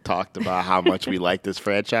have talked about how much we like this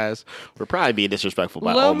franchise. We're probably being disrespectful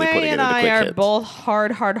by only putting it in the quick hits. Lume and I are both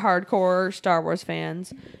hardcore Star Wars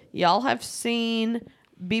fans. Y'all have seen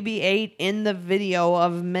BB-8 in the video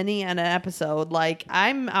of many an episode. Like,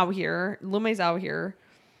 I'm out here. Lume's out here.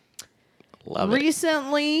 Love it.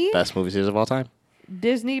 Recently, best movie series of all time.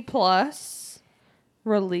 Disney Plus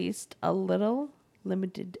released a little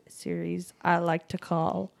limited series I like to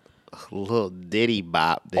call a little ditty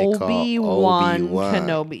bop they Obi-Wan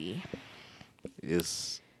Kenobi.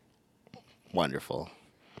 Is wonderful.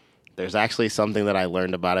 There's actually something that I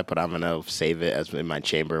learned about it, but I'm gonna save it as in my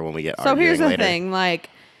chamber when we get arguing later. So here's the thing, like,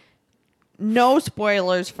 no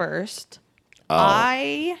spoilers first.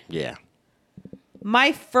 Yeah.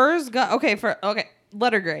 My first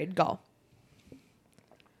letter grade, go.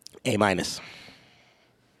 A-.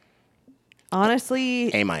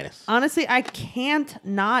 Honestly, A-. Honestly, I can't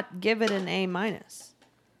not give it an A-.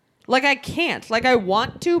 Like, I can't. Like, I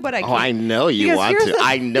want to, but I can't. Oh, I know you want to.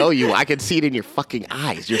 I know you. I can see it in your fucking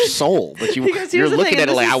eyes, your soul. But you're looking at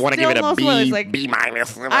it like, I want to give it a B, like, B-.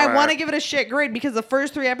 I want to give it a shit grade because the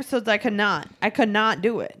first 3 episodes I could not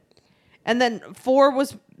do it. And then 4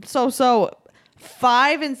 was so.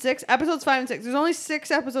 5 and 6, episodes 5 and 6. There's only 6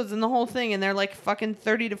 episodes in the whole thing, and they're like fucking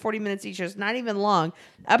 30 to 40 minutes each. It's not even long.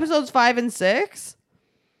 Episodes 5 and 6,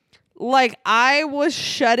 like, I was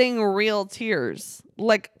shedding real tears.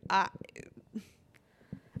 Like, I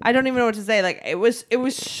don't even know what to say. Like, it was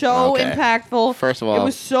so impactful. First of all, it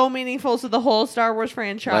was so meaningful to the whole Star Wars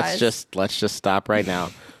franchise. Let's just stop right now.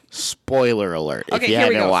 Spoiler alert. Okay, if you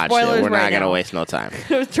haven't watched it, we're not going to waste no time.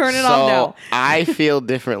 Turn it off now. I feel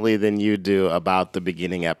differently than you do about the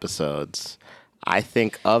beginning episodes. I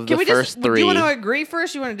think of the first 3. Do you want to agree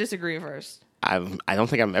first or you want to disagree first? I don't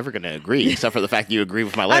think I'm ever going to agree, except for the fact that you agree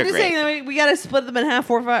with my letter grade. I'm just saying we got to split them in half,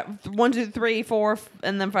 4, 5, 1, 2, 3, 4,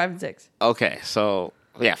 and then 5 and 6. Okay, so,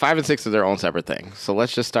 yeah, 5 and 6 are their own separate thing. So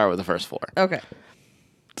let's just start with the first 4. Okay.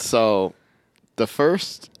 So...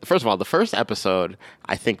 first of all, the first episode,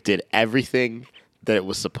 I think, did everything that it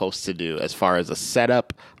was supposed to do as far as a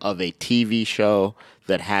setup of a TV show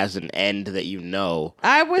that has an end that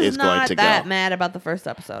I was is going not to that go. mad about the first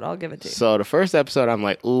episode. I'll give it to you. So the first episode, I'm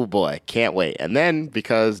like, "Ooh boy, can't wait!" And then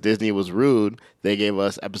because Disney was rude, they gave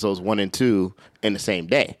us episodes 1 and 2 in the same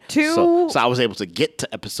day. So I was able to get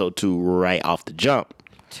to episode 2 right off the jump.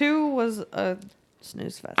 2 was a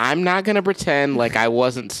snooze fest. I'm not gonna pretend like I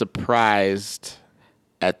wasn't surprised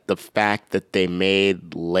at the fact that they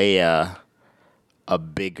made Leia a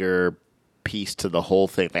bigger piece to the whole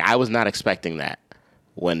thing. Like, I was not expecting that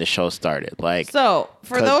when the show started. Like, so,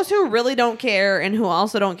 for those who really don't care and who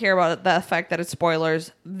also don't care about the fact that it's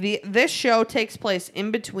spoilers, this show takes place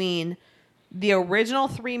in between the original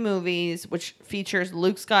 3 movies, which features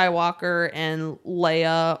Luke Skywalker and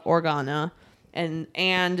Leia Organa,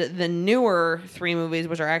 and the newer 3 movies,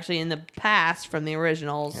 which are actually in the past from the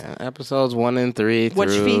originals. yeah, episodes 1 and 3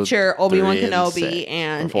 Which through Feature Obi-Wan 3 and Kenobi 6,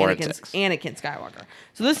 and 4 and Anakin 6. Skywalker.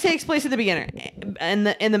 So this takes place at the beginning, in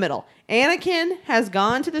the middle. Anakin has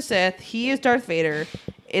gone to the Sith. He is Darth Vader.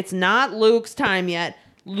 It's not Luke's time yet.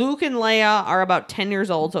 Luke and Leia are about 10 years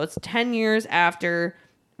old, so it's 10 years after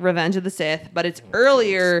Revenge of the Sith, but it's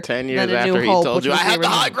earlier 10 years than A after New he Hope, told which you, was I have the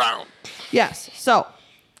original. high ground. Yes. So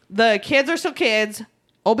the kids are still kids.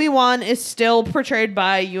 Obi-Wan is still portrayed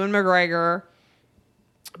by Ewan McGregor,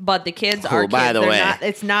 but the kids are kids. By the way,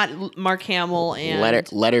 it's not Mark Hamill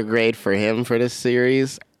and letter grade for him for this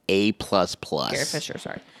series, A++. Gary Fisher.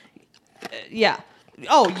 Sorry. Yeah.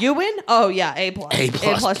 Oh, Ewan? Oh, yeah, A+. A++.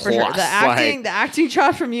 For sure. The acting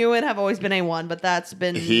chops from Ewan have always been A1, but that's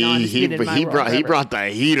been non-disputed in my world he forever. brought the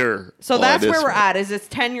heater. So on that's this where we're one. at. Is it's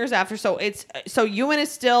 10 years after. So Ewan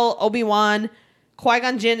is still Obi-Wan.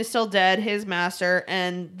 Qui-Gon Jinn is still dead, his master,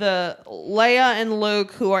 and the Leia and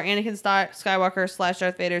Luke, who are Anakin Skywalker /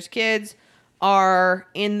 Darth Vader's kids, are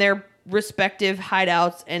in their respective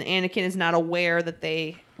hideouts, and Anakin is not aware that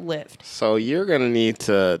they lived. So you're gonna need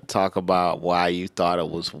to talk about why you thought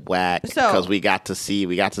it was whack, because we got to see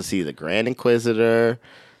the Grand Inquisitor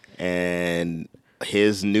and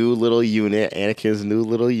his new little unit, Anakin's new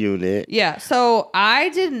little unit. Yeah, so I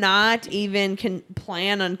did not even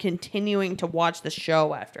plan on continuing to watch the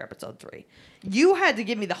show after episode 3. You had to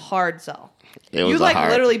give me the hard sell. You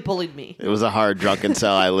literally bullied me. It was a hard drunken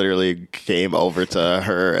sell. I literally came over to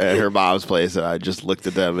her at her mom's place and I just looked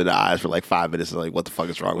at them in the eyes for like 5 minutes and like, what the fuck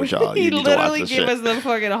is wrong with y'all? He You need to watch literally this gave shit. us the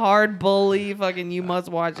fucking hard bully fucking you must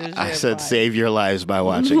watch this shit. I said, vibe. save your lives by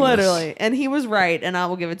watching Literally. this. And he was right, and I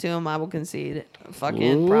will give it to him. I will concede.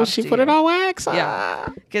 Fucking Ooh, props she to put you. it on wax. Yeah.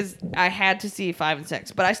 Because I had to see 5 and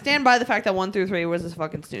 6. But I stand by the fact that 1 through 3 was this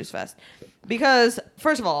fucking snooze fest. Because,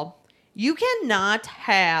 first of all, you cannot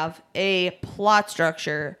have a plot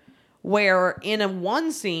structure where in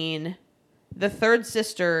one scene, the third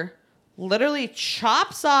sister literally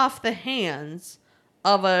chops off the hands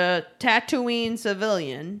of a Tatooine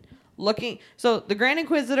civilian so the Grand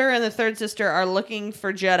Inquisitor and the third sister are looking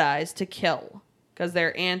for Jedis to kill because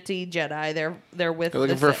they're anti-Jedi. They're with They're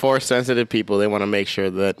looking the for Sith. Force-sensitive people. They want to make sure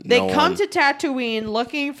that They come to Tatooine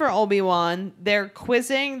looking for Obi-Wan. They're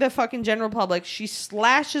quizzing the fucking general public. She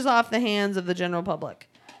slashes off the hands of the general public.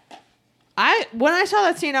 When I saw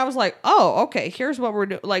that scene, I was like, oh, okay, here's what we're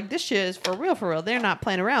doing. Like, this shit is for real. They're not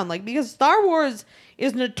playing around. Like, because Star Wars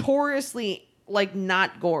is notoriously, like,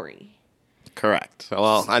 not gory. Correct.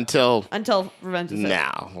 Well, until Revenge of the Sith.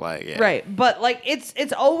 now. Like, yeah. Right. But, like,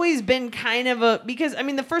 it's always been kind of a... Because, I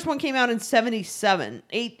mean, the first one came out in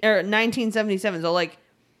 1977. So, like,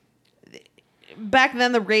 back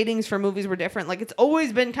then the ratings for movies were different. Like, it's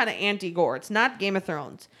always been kind of anti-gore. It's not Game of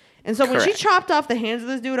Thrones. And so when she Correct. chopped off the hands of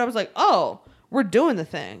this dude, I was like, oh, we're doing the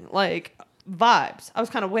thing. Like, vibes. I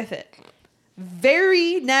was kind of with it.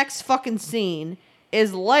 Very next fucking scene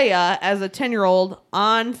is Leia as a 10-year-old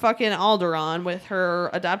on fucking Alderaan with her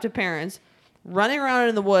adoptive parents running around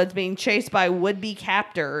in the woods being chased by would-be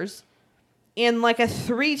captors in like a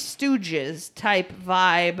Three Stooges type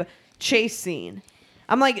vibe chase scene.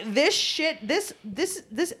 I'm like, this shit, this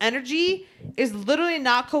energy is literally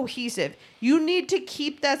not cohesive. You need to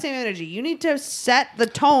keep that same energy. You need to set the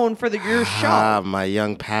tone for your show. Ah, my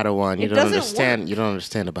young Padawan, you It don't doesn't understand. work. You don't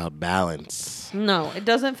understand about balance. No, it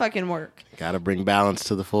doesn't fucking work. Got to bring balance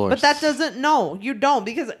to the Force. But that doesn't. No, you don't,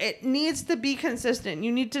 because it needs to be consistent.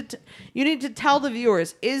 You need to tell the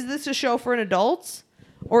viewers: is this a show for adults,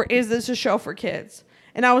 or is this a show for kids?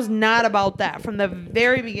 And I was not about that from the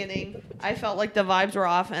very beginning. I felt like the vibes were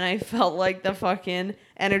off, and I felt like the fucking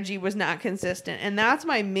energy was not consistent. And that's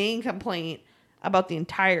my main complaint about the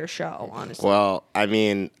entire show, honestly. Well, I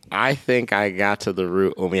mean, I think I got to the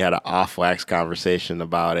root when we had an off-wax conversation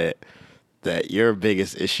about it, that your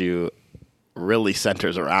biggest issue really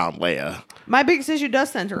centers around Leia. My biggest issue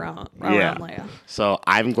does center around Leia. So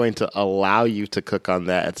I'm going to allow you to cook on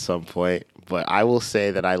that at some point. But I will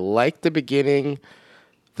say that I like the beginning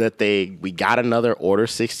that we got another Order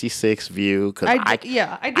 66 view. I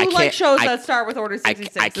do like shows that start with Order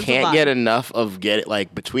 66. I can't get enough of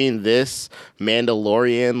between this,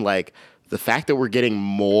 Mandalorian, like the fact that we're getting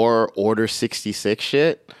more Order 66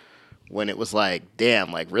 shit when it was like,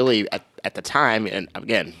 damn, like really at the time, and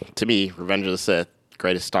again, to me, Revenge of the Sith,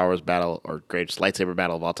 greatest Star Wars battle or greatest lightsaber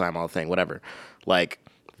battle of all time, all thing, whatever. Like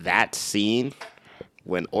that scene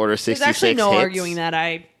when Order 66 There's actually no hits, arguing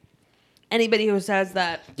that. Anybody who says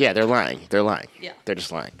that, yeah, they're lying. They're lying. Yeah, they're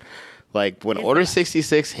just lying. Like when Order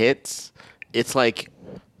 66 hits, it's like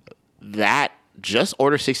that. Just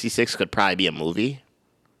Order 66 could probably be a movie,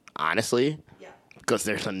 honestly. Yeah, because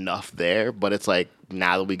there's enough there. But it's like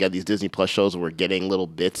now that we got these Disney Plus shows, we're getting little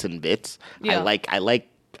bits and bits. Yeah.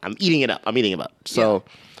 I'm eating it up. So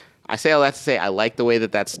I say all that to say I like the way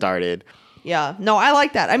that started. Yeah, no, I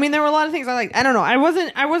like that. I mean, there were a lot of things I liked. I don't know. I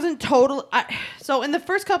wasn't total. So in the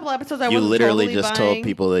first couple episodes, I wasn't literally totally just told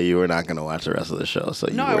people that you were not going to watch the rest of the show. So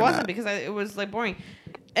no, I wasn't because it was like boring.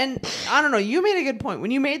 And I don't know. You made a good point when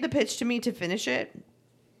you made the pitch to me to finish it.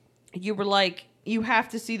 You were like, you have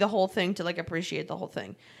to see the whole thing to like appreciate the whole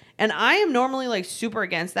thing. And I am normally like super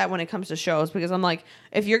against that when it comes to shows because I'm like,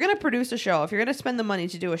 if you're going to produce a show, if you're going to spend the money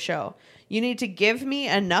to do a show, you need to give me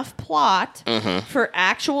enough plot for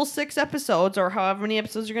actual 6 episodes or however many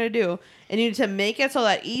episodes you're going to do. And you need to make it so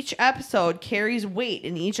that each episode carries weight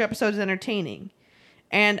and each episode is entertaining.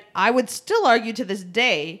 And I would still argue to this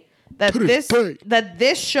day that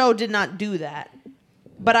this show did not do that.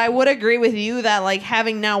 But I would agree with you that like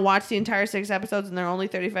having now watched the entire 6 episodes and they're only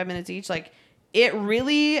 35 minutes each, like it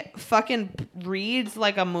really fucking reads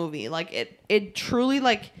like a movie. Like it truly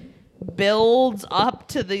like builds up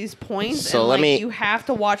to these points. So and you have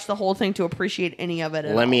to watch the whole thing to appreciate any of it.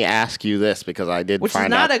 Let me ask you this because I did which find is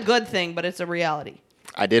not out, a good thing, but it's a reality.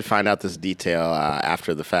 I did find out this detail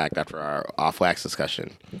after the fact, after our off-wax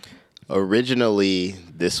discussion. Originally,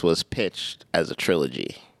 this was pitched as a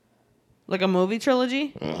trilogy. Like a movie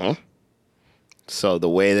trilogy? Mm-hmm. So the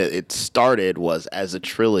way that it started was as a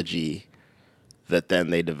trilogy that then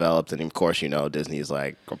they developed, and of course, you know, Disney's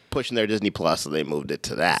like pushing their Disney Plus, so they moved it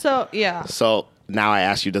to that. So, yeah. So now I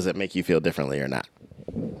ask you, does it make you feel differently or not?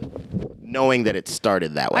 Knowing that it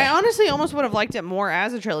started that way. I honestly almost would have liked it more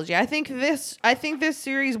as a trilogy. I think this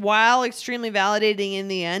series, while extremely validating in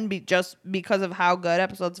the end, just because of how good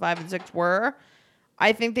episodes 5 and 6 were,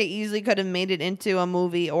 I think they easily could have made it into a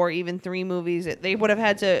movie or even 3 movies. They would have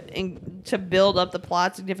had to build up the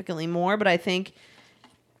plot significantly more, but I think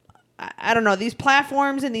I don't know, these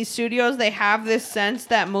platforms and these studios, they have this sense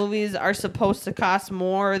that movies are supposed to cost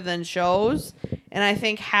more than shows. And I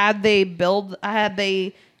think had they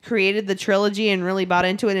created the trilogy and really bought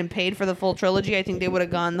into it and paid for the full trilogy, I think they would have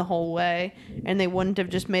gone the whole way. And they wouldn't have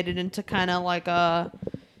just made it into kind of like a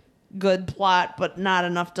good plot, but not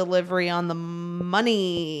enough delivery on the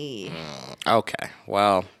money. Okay,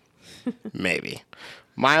 well, maybe.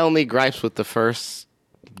 My only gripes with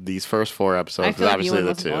these first 4 episodes, I feel like obviously Ewan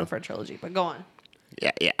the wasn't 2. going for a trilogy, but go on.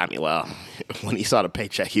 Yeah. I mean, well, when he saw the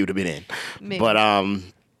paycheck, he would have been in. Maybe. But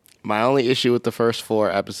my only issue with the first 4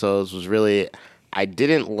 episodes was really I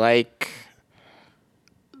didn't like.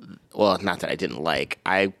 Well, not that I didn't like.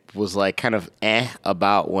 I was like kind of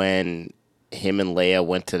about when him and Leia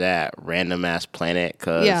went to that random ass planet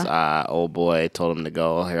because old boy told him to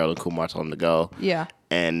go. Harold and Kumar told him to go. Yeah.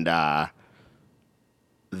 And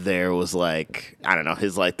there was like, I don't know,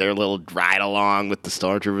 their little ride along with the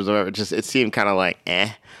stormtroopers or whatever. It seemed kind of like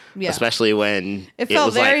Yeah. Especially when it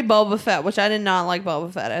felt very Boba Fett, which I did not like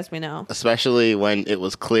Boba Fett, as we know. Especially when it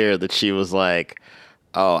was clear that she was like,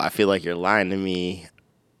 "Oh, I feel like you're lying to me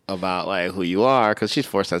about like who you are," because she's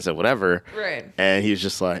Force sensitive, whatever. Right. And he was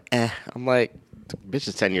just like, I'm like, bitch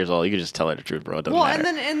is 10 years old. You can just tell her the truth, bro. It doesn't matter.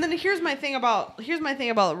 and then here's my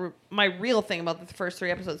real thing about the first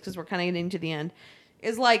 3 episodes, because we're kind of getting to the end,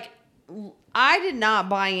 is like, I did not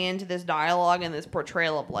buy into this dialogue and this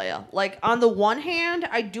portrayal of Leia. Like, on the one hand,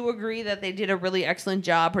 I do agree that they did a really excellent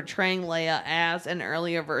job portraying Leia as an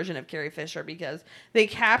earlier version of Carrie Fisher, because they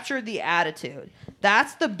captured the attitude.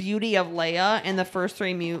 That's the beauty of Leia in the first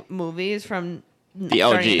 3 movies from the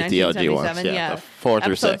OG ones, yeah. The 4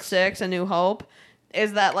 through 6. Episode 6, A New Hope,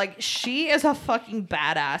 is that, like, she is a fucking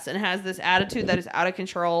badass and has this attitude that is out of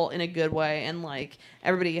control in a good way, and, like,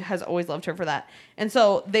 everybody has always loved her for that. And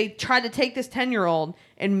so they tried to take this 10-year-old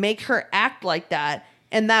and make her act like that,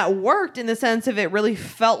 And that worked in the sense of it really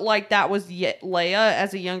felt like that was Leia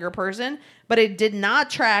as a younger person, but it did not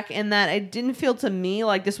track in that it didn't feel to me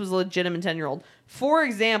like this was a legitimate 10-year-old. For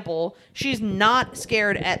example, she's not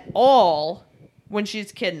scared at all when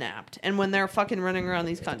she's kidnapped and when they're fucking running around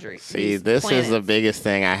these countries. See, this is the biggest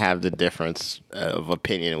thing I have the difference of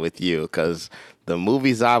opinion with you, because the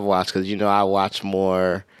movies I've watched, because, you know, I watch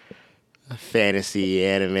more fantasy,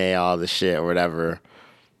 anime, all the shit or whatever.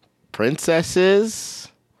 Princesses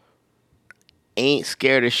ain't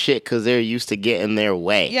scared of shit because they're used to getting their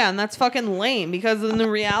way. Yeah, and that's fucking lame, because in the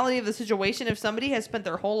reality of the situation, if somebody has spent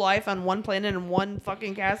their whole life on one planet and one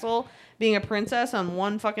fucking castle being a princess on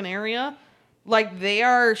one fucking area, like, they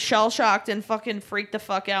are shell-shocked and fucking freaked the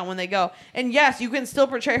fuck out when they go. And yes, you can still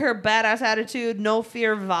portray her badass attitude, no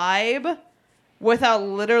fear vibe without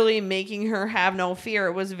literally making her have no fear.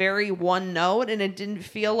 It was very one note, and it didn't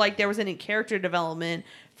feel like there was any character development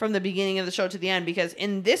from the beginning of the show to the end, because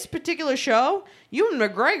in this particular show, Ewan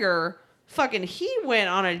McGregor, fucking, he went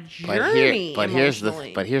on a journey. But here's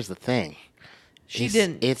the thing.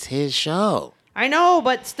 It's his show. I know,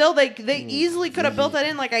 but still, they easily could have built that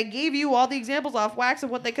in. Like, I gave you all the examples off wax of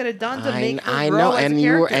what they could have done to make her grow as a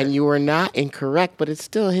character. And you were not incorrect, but it's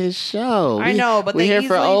still his show. I know, but we're here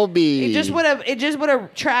for Obi. It just would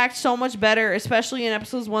have tracked so much better, especially in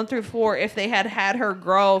episodes 1 through 4, if they had her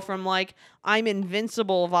grow from, like, I'm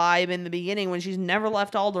invincible vibe in the beginning when she's never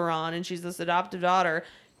left Alderaan and she's this adoptive daughter,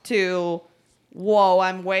 to, whoa,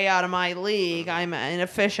 I'm way out of my league, I'm in a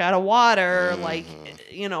fish out of water, like,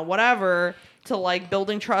 you know, whatever, to, like,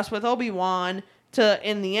 building trust with Obi-Wan, to,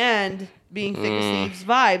 in the end, being thick as thieves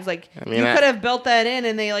vibes. Like, I mean, you could have built that in,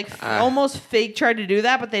 and they, like, almost fake tried to do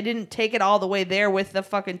that, but they didn't take it all the way there with the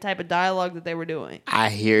fucking type of dialogue that they were doing. I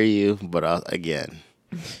hear you, but again,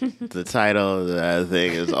 the title of the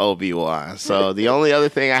thing is Obi-Wan. So the only other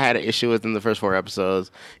thing I had an issue with in the first 4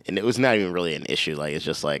 episodes, and it was not even really an issue, like, it's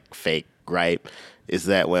just, like, fake gripe, is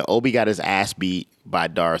that when Obi got his ass beat by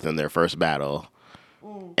Darth in their first battle,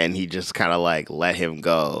 and he just kind of, like, let him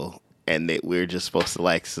go, and we were just supposed to,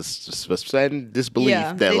 like, suspend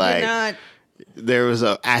disbelief that, like, there was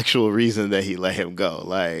an actual reason that he let him go.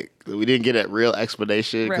 Like, we didn't get a real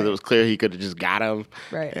explanation, because it was clear he could have just got him.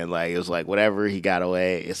 Right. And, like, it was like, whatever, he got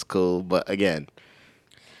away, it's cool. But, again,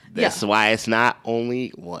 that's why it's not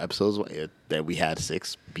only episodes that we had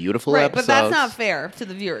 6 beautiful episodes. But that's not fair to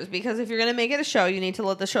the viewers, because if you're going to make it a show, you need to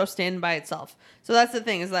let the show stand by itself. So that's the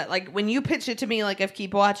thing, is that, like, when you pitched it to me, like, if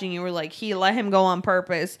Keep Watching, you were like, he let him go on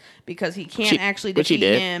purpose because he can't actually defeat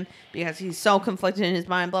him, because he's so conflicted in his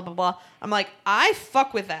mind, blah, blah, blah. I'm like, I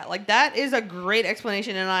fuck with that. Like, that is a great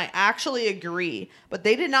explanation, and I actually agree. But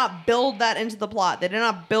they did not build that into the plot. They did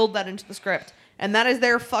not build that into the script. And that is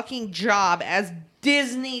their fucking job as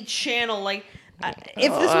Disney Channel. Like,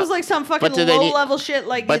 if this was like some fucking low-level shit,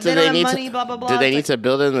 like, they don't have money, blah, blah, blah. Do they need to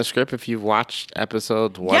build it in the script if you've watched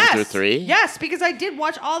episodes 1 through 3? Yes, because I did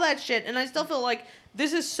watch all that shit, and I still feel like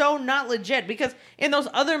this is so not legit, because in those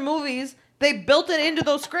other movies, they built it into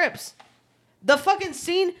those scripts. The fucking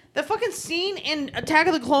scene in Attack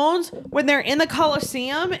of the Clones when they're in the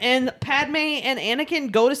Coliseum and Padme and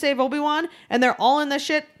Anakin go to save Obi-Wan, and they're all in the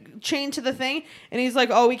shit chained to the thing, and he's like,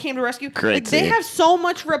 oh, we came to rescue. Like, they have so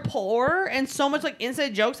much rapport and so much, like,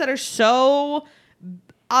 inside jokes that are so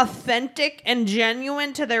authentic and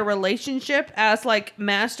genuine to their relationship as, like,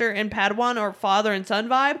 master and Padawan, or father and son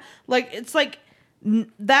vibe. Like, it's like,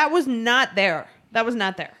 that was not there.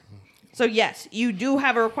 So yes, you do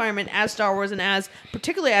have a requirement as Star Wars and as,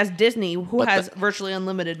 particularly as Disney, who has virtually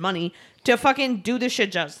unlimited money, to fucking do this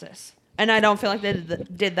shit justice. And I don't feel like they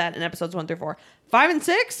did that in episodes 1 through 4. 5 and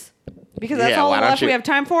 6? Because that's all left we have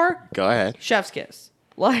time for? Go ahead. Chef's kiss.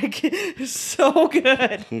 Like, so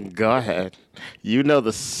good. Go ahead. You know,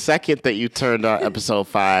 the second that you turned on episode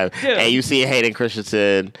 5 and you see Hayden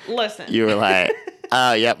Christensen, listen, you were like,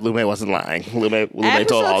 yep, Lume wasn't lying. Lume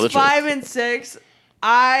told all the truth. 5 and 6,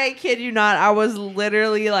 I kid you not, I was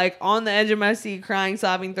literally, like, on the edge of my seat, crying,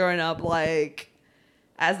 sobbing, throwing up, like,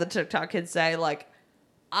 as the TikTok kids say, like,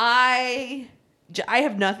 I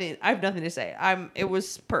have nothing to say. It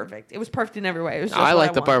was perfect. It was perfect in every way. It was just I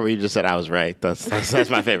like the part where you just said I was right. That's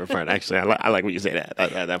my favorite part, actually. I like when you say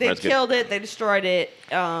that. They killed it. They destroyed it.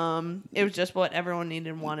 It was just what everyone needed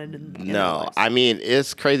and wanted. No, I mean,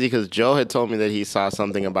 it's crazy because Joe had told me that he saw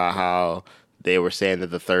something about how they were saying that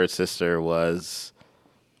the third sister was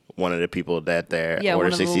one of the people that they're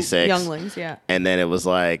Order 66. Younglings, yeah. And then it was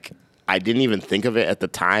like, I didn't even think of it at the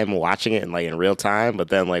time watching it in real time, but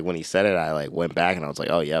then like when he said it, I like went back and I was like,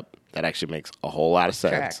 oh, yep, that actually makes a whole lot of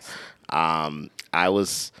sense. I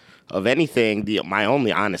was, of anything, my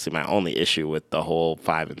only issue with the whole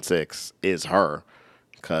 5 and 6 is her.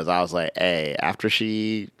 because I was like, hey, after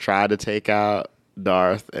she tried to take out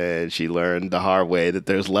Darth and she learned the hard way that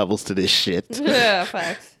there's levels to this shit. Yeah,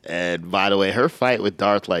 facts. And by the way, her fight with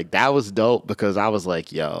Darth, like, that was dope because I was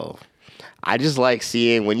like, yo, I just like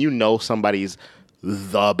seeing when you know somebody's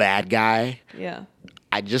the bad guy. Yeah.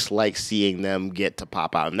 I just like seeing them get to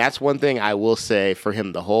pop out. And that's one thing I will say for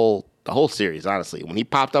him the whole series, honestly. When he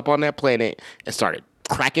popped up on that planet and started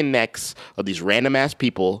cracking necks of these random ass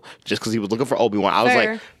people just because he was looking for Obi-Wan, I was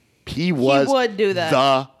Fair. like, he would do that.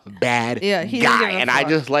 The bad he didn't guy. give a And I fuck.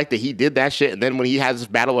 just like that he did that shit. And then when he has this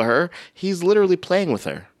battle with her, he's literally playing with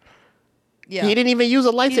her. Yeah. He didn't even use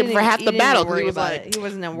a lightsaber for half the battle. Worry He was about like, it. He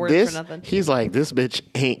wasn't worried this, for nothing. he's like, this bitch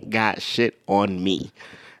ain't got shit on me.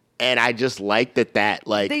 And I just like that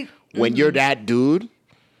like, when you're that dude,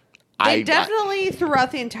 They definitely,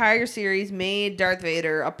 throughout the entire series, made Darth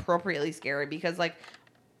Vader appropriately scary because, like,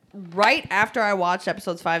 right after I watched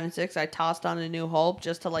episodes 5 and 6, I tossed on A New Hope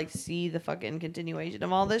just to, like, see the fucking continuation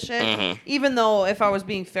of all this shit. Mm-hmm. Even though, if I was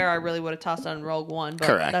being fair, I really would have tossed on Rogue One, but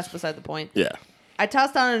Correct. that's beside the point. Yeah. I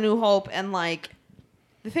tossed on A New Hope, and, like,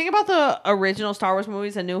 the thing about the original Star Wars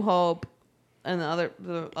movies, A New Hope, and the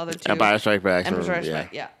other two... Empire Strikes Back. Empire Strikes yeah.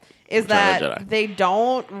 Back, yeah. Is Return of the that Jedi. they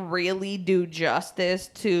don't really do justice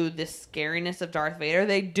to the scariness of Darth Vader.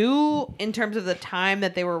 They do in terms of the time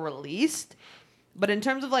that they were released, but in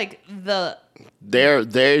terms of like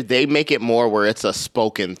They make it more where it's a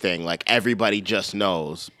spoken thing, like everybody just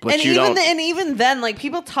knows, but and you even don't. and even then, like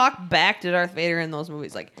people talk back to Darth Vader in those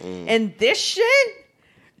movies, like and this shit.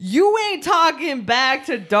 You ain't talking back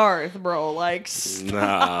to Darth, bro. Like,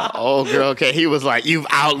 Nah, oh girl, okay. He was like, "You've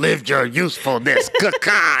outlived your usefulness."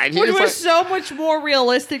 Kind. which was so much more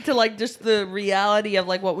realistic to like just the reality of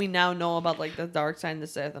like what we now know about like the dark side and the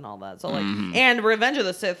Sith and all that. So like, and Revenge of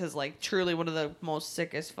the Sith is like truly one of the most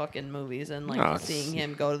sickest fucking movies, and like seeing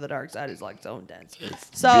him go to the dark side is like so intense.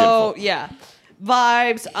 So beautiful. yeah,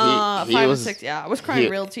 vibes. He 5 was- and 6. Yeah, I was crying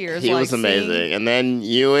real tears. He like, was amazing. seeing- And then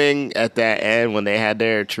Ewing at that end when they had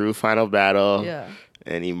their true final battle. Yeah.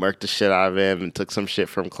 And he murked the shit out of him and took some shit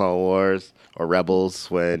from Clone Wars or Rebels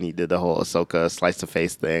when he did the whole Ahsoka slice the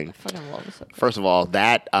face thing. Fucking love Ahsoka. First of all,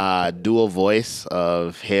 that dual voice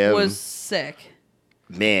of him Was sick.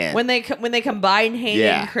 man. When they combined Hayden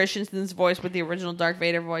Yeah. Christensen's voice with the original Darth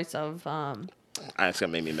Vader voice of It's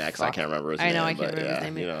gonna make me mad 'cause I can't remember his name. I know I but can't remember his yeah,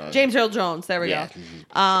 name. you know. James Earl Jones. There we Yeah.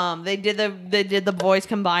 go. They did the voice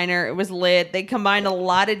combiner. It was lit. They combined a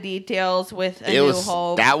lot of details with A It New was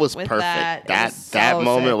Hope. that was with perfect. That That It was that so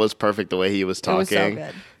moment sick. was perfect. The way he was talking, was so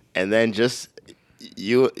good. and then just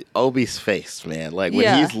Obi's face, man. Like when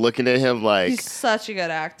Yeah. he's looking at him, like He's such a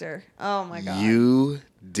good actor. Oh my god. you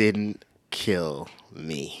didn't kill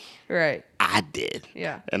me, Right. I did.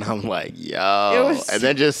 Yeah. And I'm like, yo, It was and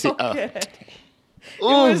then just see, so good. It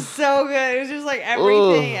ooh, was so good. It was just like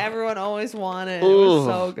everything Ooh. everyone always wanted. It Ooh. was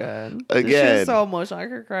so good. Again. This shit's so emotional. I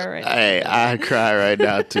could cry right now. hey, I cry right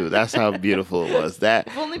now too. That's how beautiful it was. That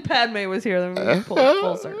If only Padme was here, then we could pull it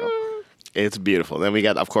full circle. it's beautiful. Then we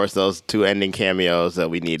got, of course, those two ending cameos that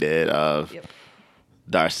we needed of Yep.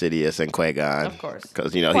 Darth Sidious and Qui-Gon. Of course.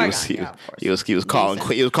 Because you know Qui-Gon, yeah, of course. he was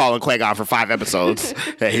calling Qui-Gon for 5 episodes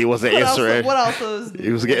and he wasn't answering. What else was He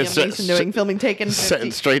was getting Liam Neeson doing? Filming Taken 50?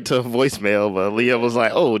 Sent straight to voicemail, but Leah was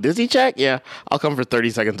like, "Oh, Disney check? Yeah, I'll come for 30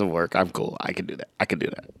 seconds of work. I'm cool. I can do that.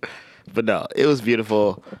 But no, it was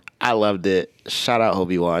beautiful. I loved it. Shout out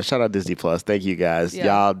Obi-Wan. Shout out Disney Plus. Thank you guys. Yeah.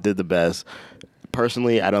 Y'all did the best.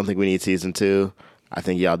 Personally, I don't think we need season 2. I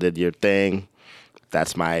think y'all did your thing.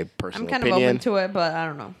 That's my personal I'm kind of opinion. open to it, but I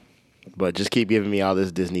don't know. But just keep giving me all this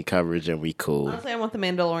Disney coverage and we cool. Honestly, I want the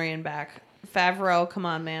Mandalorian back. Favreau, come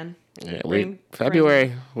on, man. Yeah, Bring-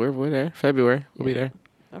 February. We're there. February. We'll be there.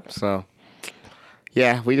 Okay. So,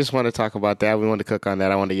 yeah, we just want to talk about that. We want to cook on that.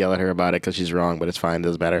 I want to yell at her about it because she's wrong, but it's fine. It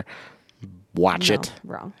doesn't matter. Watch No, it.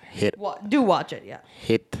 wrong. Hit Do watch it, yeah.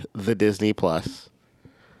 hit the Disney Plus.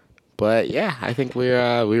 But yeah, I think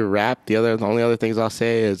we're wrapped. The only other things I'll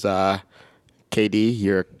say is KD,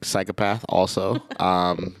 you're a psychopath. Also,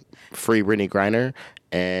 free Brittany Griner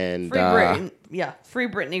and Free Britney. Yeah, free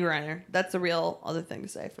Brittany Griner. That's the real other thing to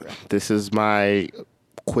say for real. this is my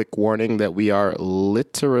quick warning that we are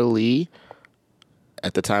literally,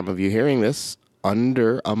 at the time of you hearing this,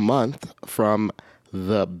 under a month from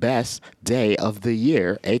the best day of the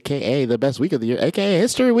year, a.k.a. the best week of the year, a.k.a.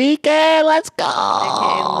 History Weekend. Let's go.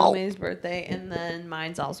 AKA Lumi's birthday, and then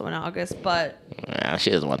mine's also in August, but Nah, she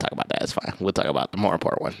doesn't want to talk about that. It's fine. We'll talk about the more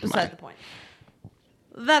important one. beside the point.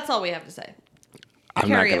 That's all we have to say. I'm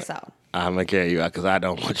Carry not us out. I'm gonna carry you out because I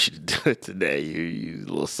don't want you to do it today. You a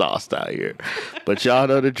little sauced out here, but y'all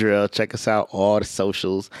know the drill. Check us out all the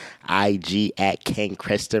socials: IG at King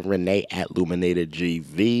Kristen, Renee at Luminator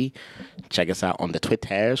GV. Check us out on the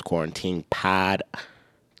Twitters, Quarantine Pod.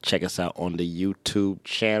 Check us out on the YouTube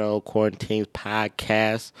channel, Quarantine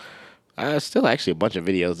Podcast. Still actually a bunch of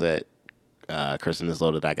videos that Kristen has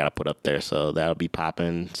loaded I gotta put up there, so that'll be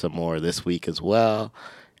popping some more this week as well.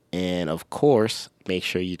 And, of course, make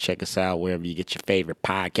sure you check us out wherever you get your favorite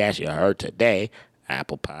podcast you heard today.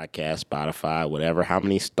 Apple Podcast, Spotify, whatever. How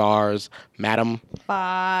many stars, madam?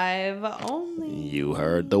 5 only. You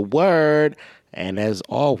heard the word. And as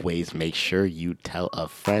always, make sure you tell a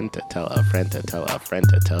friend to tell a friend to tell a friend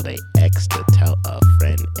to tell their ex to tell a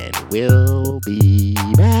friend. And we'll be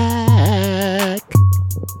back.